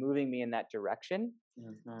should be moving me in that direction.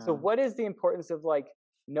 So Mhm. what is the importance of like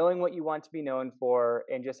knowing what you want to be known for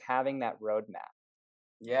and just having that roadmap?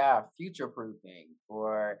 Yeah, future proofing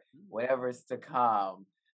for whatever's to come.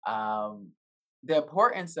 Um, the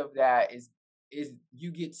importance of that is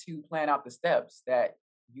you get to plan out the steps that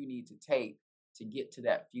you need to take to get to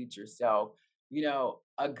that future self.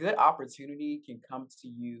 A good opportunity can come to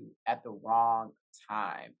you at the wrong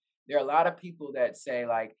time. There are a lot of people that say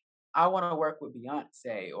like, I want to work with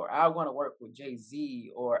Beyonce, or I want to work with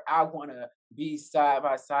Jay-Z, or I want to be side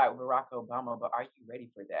by side with Barack Obama, but are you ready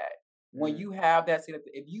for that? When Mm. you have that seat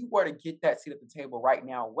if you were to get that seat at the table right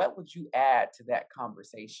now, what would you add to that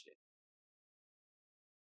conversation?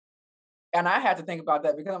 And I had to think about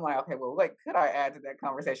that because I'm like, okay, well, what could I add to that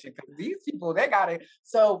conversation? Because these people, they got it.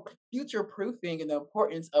 So, future proofing and the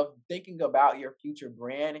importance of thinking about your future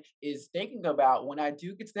brand is thinking about when I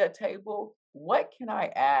do get to that table, what can I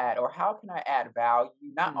add or how can I add value,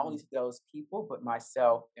 not only Mm. to those people, but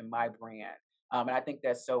myself and my brand. And I think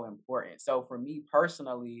that's so important. So, for me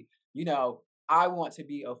personally, I want to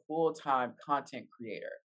be a full time content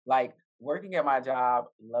creator. Like, working at my job,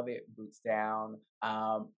 love it, boots down.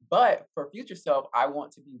 But for future self, I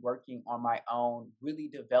want to be working on my own, really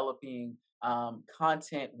developing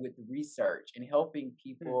content with research and helping Mm.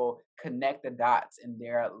 people connect the dots in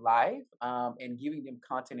their life and giving them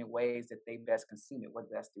content in ways that they best consume it, whether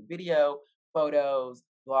that's through video, photos,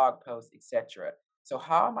 blog posts, etc. So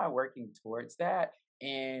how am I working towards that?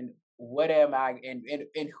 And what am I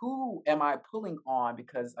and who am I pulling on?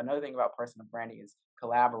 Because another thing about personal branding is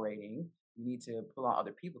collaborating. You need to pull on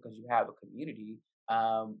other people because you have a community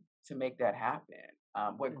to make that happen.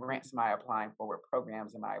 What Mhm. grants am I applying for? What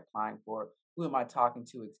programs am I applying for? Who am I talking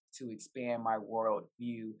to expand my world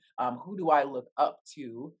view? Who do I look up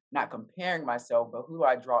to? Not comparing myself, but who do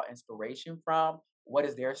I draw inspiration from? What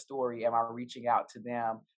is their story? Am I reaching out to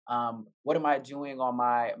them? What am I doing on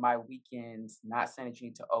my weekends? Not saying that you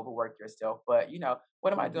need to overwork yourself, but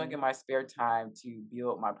what am I doing in Mhm. my spare time to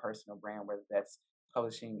build my personal brand? Whether that's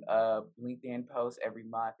publishing a LinkedIn post every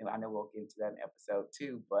month, and I know we'll get into that in episode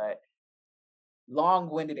 2, but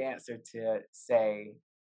long-winded answer to say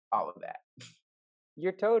all of that.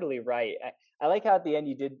 You're totally right. I like how at the end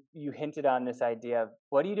you hinted on this idea of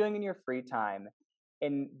what are you doing in your free time,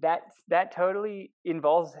 and that totally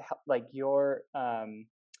involves like your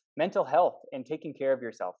mental health and taking care of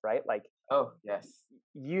yourself, right? Like Oh, yes.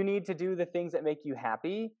 you need to do the things that make you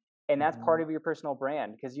happy, and that's part Mhm. of your personal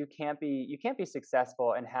brand because you can't be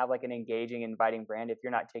successful and have like an engaging, inviting brand if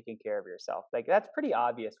you're not taking care of yourself. Like that's pretty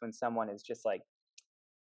obvious when someone is just like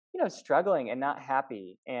struggling and not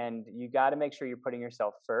happy, and you got to make sure you're putting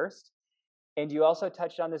yourself first. And you also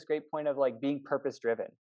touched on this great point of like being purpose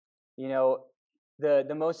driven. You know,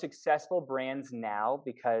 the most successful brands now,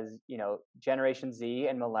 because Generation Z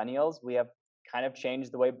and millennials, we have kind of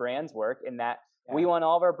changed the way brands work in that we Yeah. want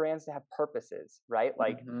all of our brands to have purposes, right?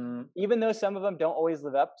 Like Mhm. even though some of them don't always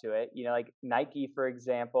live up to it, like Nike, for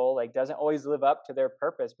example, like doesn't always live up to their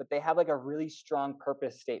purpose, but they have like a really strong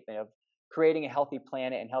purpose statement of creating a healthy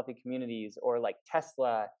planet and healthy communities. Or like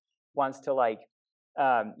Tesla wants to like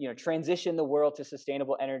transition the world to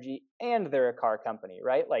sustainable energy, and they're a car company,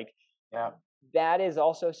 right? Like Yeah. that is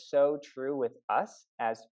also so true with us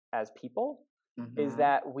as people, is Mhm.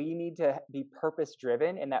 that we need to be purpose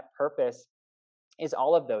driven, and that purpose is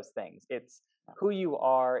all of those things. It's who you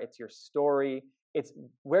are, it's your story, it's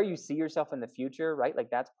where you see yourself in the future, right? Like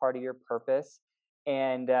that's part of your purpose.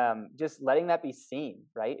 and just letting that be seen,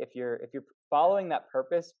 right? If you're following that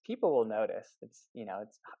purpose, people will notice. It's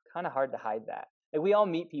kind of hard to hide that. Like we all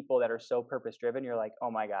meet people that are so purpose driven. You're like,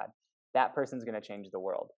 oh my god, that person's gonna change the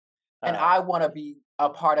world. And Um, I wanna be a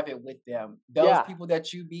part of it with them. Those yeah, people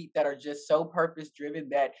that you meet that are just so purpose driven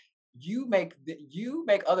that you make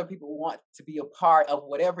other people want to be a part of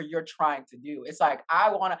whatever you're trying to do. It's like I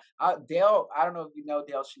wanna Dale, I don't know if you know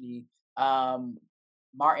Dale Shani, um,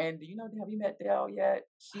 Martin, do you know have you met Dale yet? I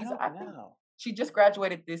She's don't I think know. she just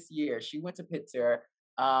graduated this year. She went to Pitzer,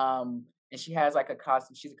 and she has like a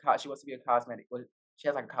cosm she's a co she wants to be a cosmetic well, she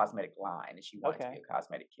has like a cosmetic line and she wanted to be Okay, a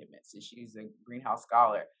cosmetic chemist and she's a greenhouse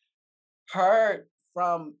scholar. Her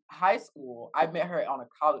from high school, I met her on a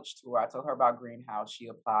college tour. I told her about Greenhouse. She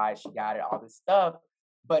applied, she got it, all this stuff.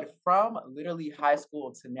 But from literally high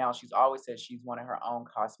school to now, she's always said she's wanted her own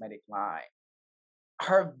cosmetic line.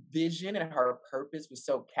 Her vision and her purpose was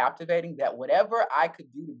so captivating that whatever I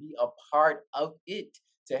could do to be a part of it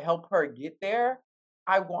to help her get there,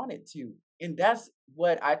 I wanted to. And that's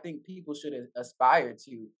what I think people should aspire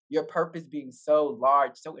to. Your purpose being so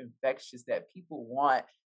large, so infectious that people want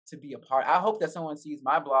to be a part. I hope that someone sees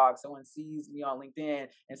my blog, someone sees me on LinkedIn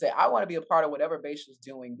and say, I want to be a part of whatever Bashel's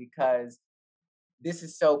doing because this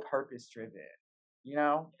is so purpose driven, you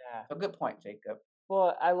know? yeah. So good point, Jacob.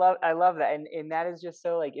 Well, I love that, and that is just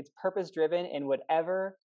so like it's purpose driven, and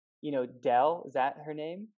whatever, Dell, is that her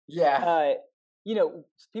name? Yeah. Uh,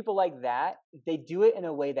 people like that, they do it in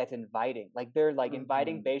a way that's inviting. Like they're like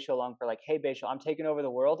inviting Hmm. Bashel along for like, hey Bashel, I'm taking over the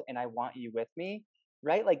world, and I want you with me,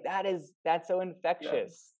 right? Like that's so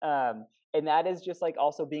infectious, Yes. and that is just like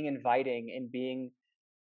also being inviting and being,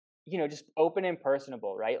 just open and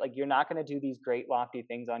personable, right? Like you're not going to do these great lofty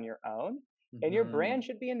things on your own. And your Hmm. brand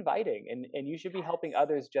should be inviting and you should be helping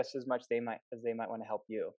others just as much they might want to help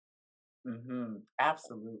you.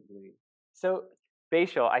 Absolutely. So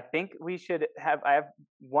Bashal, I think I have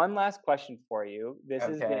one last question for you. This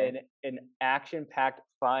has Okay. been an action-packed,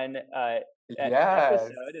 fun Yes.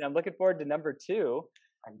 episode, and I'm looking forward to number two.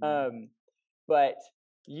 I know. Um, but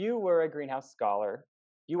you were a greenhouse scholar.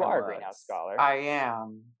 You I are a greenhouse was. scholar. I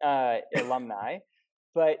am. Alumni.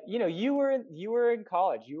 But you were in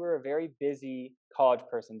college. You were a very busy college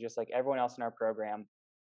person, just like everyone else in our program.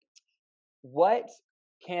 What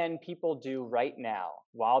can people do right now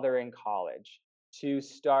while they're in college to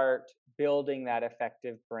start building that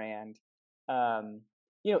effective brand?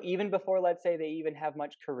 Even before, let's say, they even have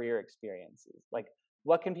much career experiences. Like,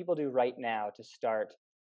 what can people do right now to start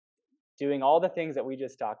doing all the things that we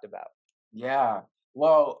just talked about? Yeah.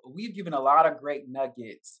 Well, we've given a lot of great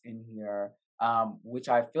nuggets in here, which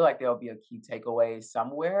I feel like there'll be a key takeaway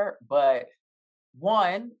somewhere. But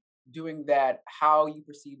one, doing that, how you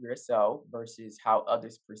perceive yourself versus how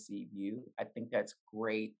others perceive you. I think that's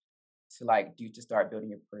great to like do to start building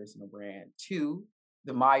your personal brand. Two,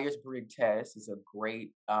 the Myers Briggs test is a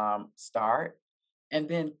great start. And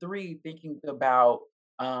then three, thinking about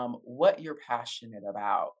what you're passionate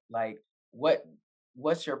about. Like what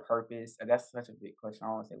what's your purpose? And that's such a big question. I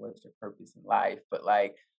don't want to say what's your purpose in life, but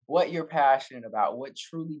like what you're passionate about, what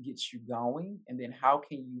truly gets you going, and then how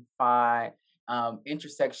can you find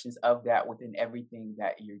intersections of that within everything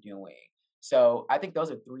that you're doing. So I think those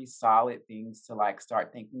are three solid things to like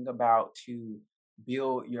start thinking about to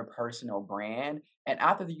build your personal brand. And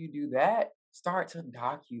after you do that, start to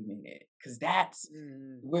document it because that's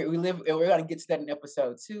Mm, where we live. And we're gonna get to that in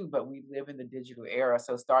episode two, but we live in the digital era.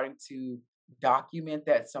 So starting to document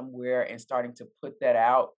that somewhere and starting to put that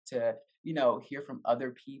out to, hear from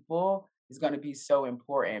other people is going to be so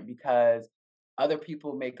important because other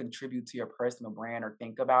people may contribute to your personal brand or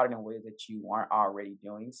think about it in a way that you aren't already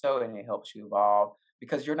doing so, and it helps you evolve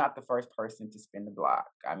because you're not the first person to spin the block.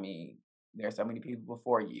 I mean, there's so many people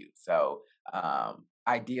before you. So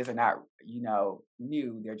ideas are not,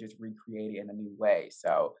 new. They're just recreated in a new way.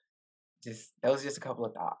 So just those are just a couple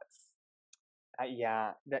of thoughts.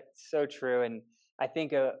 yeah, that's so true. And I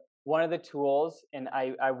think one of the tools, and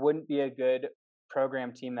I wouldn't be a good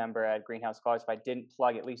program team member at Greenhouse College if I didn't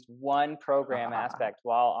plug at least one program aspect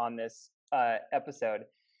while on this episode,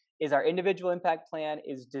 is our individual impact plan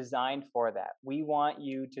is designed for that. We want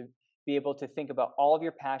you to be able to think about all of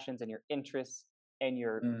your passions and your interests and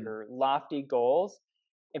your Mm, your lofty goals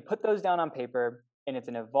and put those down on paper. And it's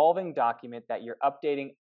an evolving document that you're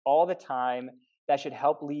updating all the time that should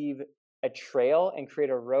help leave a trail and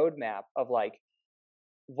create a roadmap of like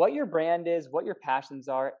what your brand is, what your passions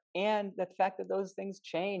are, and the fact that those things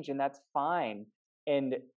change and that's fine.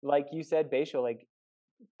 And like you said, Bashal, like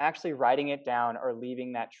actually writing it down or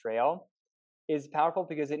leaving that trail is powerful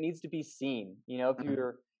because it needs to be seen.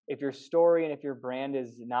 mm, if your story and if your brand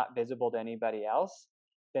is not visible to anybody else,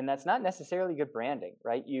 then that's not necessarily good branding,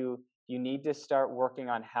 right? You need to start working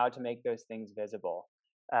on how to make those things visible.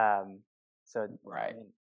 Um, so I Right.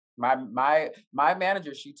 mean, My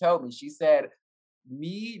manager, she told me, she said,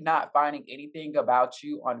 me not finding anything about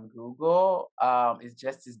you on Google is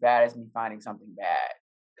just as bad as me finding something bad.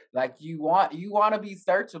 Like you want to be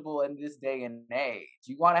searchable in this day and age.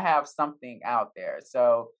 You want to have something out there.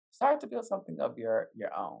 So start to build something of your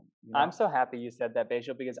own, you I'm know? so happy you said that,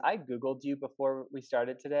 Bashel, because I Googled you before we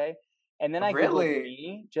started today, and then I Googled Really?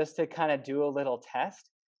 me just to kind of do a little test.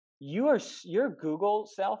 Your Google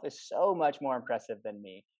self is so much more impressive than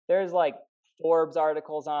me. There's like Forbes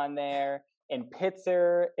articles on there, and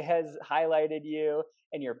Pitzer has highlighted you,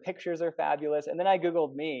 and your pictures are fabulous. And then I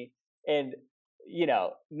Googled me, and not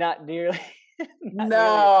nearly, not nearly as great.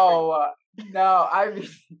 No. No, I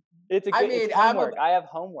It's mean, homework. I have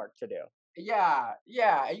homework to do. yeah,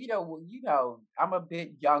 yeah. And I'm a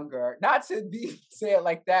bit younger. Not to be said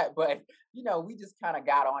like that, but we just kind of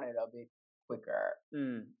got on it a bit quicker.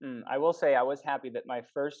 I will say I was happy that my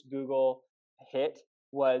first Google hit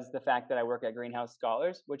was the fact that I work at Greenhouse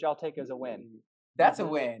Scholars, which I'll take as a win. Ooh, that's a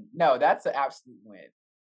Hmm. win. No, that's an absolute win.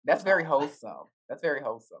 That's very Oh. wholesome. That's very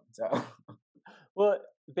wholesome. So Well,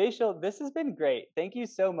 Bashel, this has been great. Thank you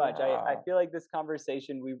so much. I yeah. feel like this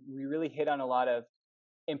conversation, we really hit on a lot of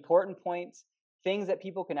important points, things that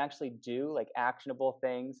people can actually do, like actionable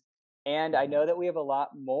things. And I know Mhm. that we have a lot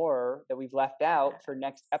more that we've left out for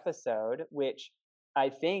next Yes. episode, which I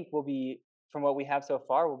think will be, from what we have so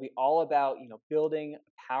far, will be all about, building a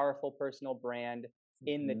powerful personal brand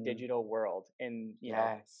in the Mhm. digital world. And,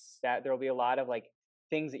 Yes. that there will be a lot of like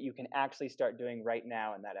things that you can actually start doing right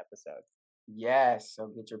now in that episode. Yes. So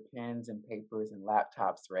get your pens and papers and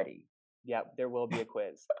laptops ready. Yep, there will be a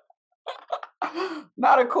quiz.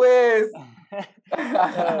 Not a quiz.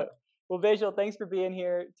 uh, well, Vishal, thanks for being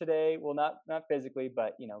here today. Well, not physically,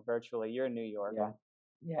 but virtually. You're in New York, Yeah.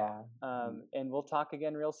 Yeah. Mhm. and we'll talk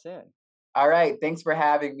again real soon. All right. Thanks for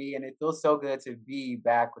having me. And it feels so good to be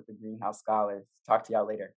back with the Greenhouse Scholars. Talk to y'all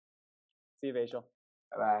later. See you, Vishal.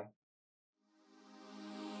 Bye bye.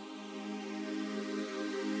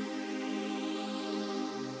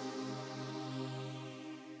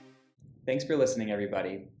 Thanks for listening,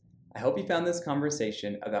 everybody. I hope you found this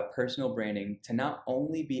conversation about personal branding to not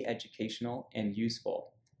only be educational and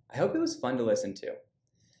useful. I hope it was fun to listen to.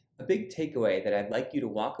 A big takeaway that I'd like you to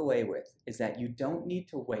walk away with is that you don't need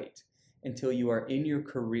to wait until you are in your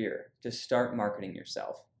career to start marketing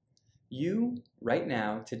yourself. You, right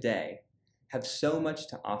now, today, have so much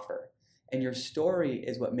to offer, and your story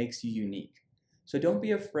is what makes you unique. So don't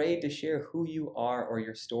be afraid to share who you are or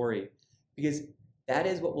your story, because that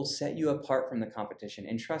is what will set you apart from the competition.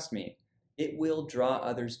 And trust me, it will draw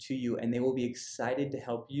others to you, and they will be excited to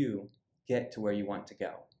help you get to where you want to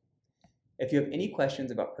go. If you have any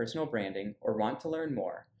questions about personal branding or want to learn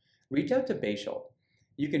more, reach out to Bashel.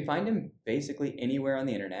 You can find him basically anywhere on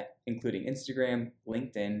the internet, including Instagram,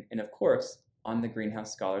 LinkedIn, and of course, on the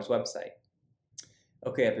Greenhouse Scholars website.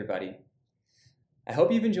 Okay, everybody. I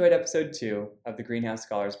hope you've enjoyed episode 2 of the Greenhouse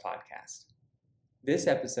Scholars podcast. This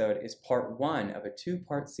episode is part 1 of a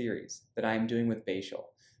 2-part series that I am doing with Bashel.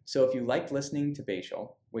 So if you liked listening to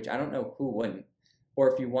Bashel, which I don't know who wouldn't,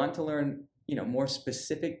 or if you want to learn more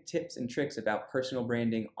specific tips and tricks about personal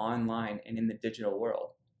branding online and in the digital world,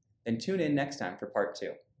 then tune in next time for part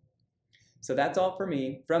 2. So that's all from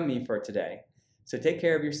me for today. So take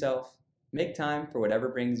care of yourself, make time for whatever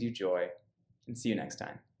brings you joy, and see you next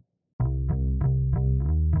time.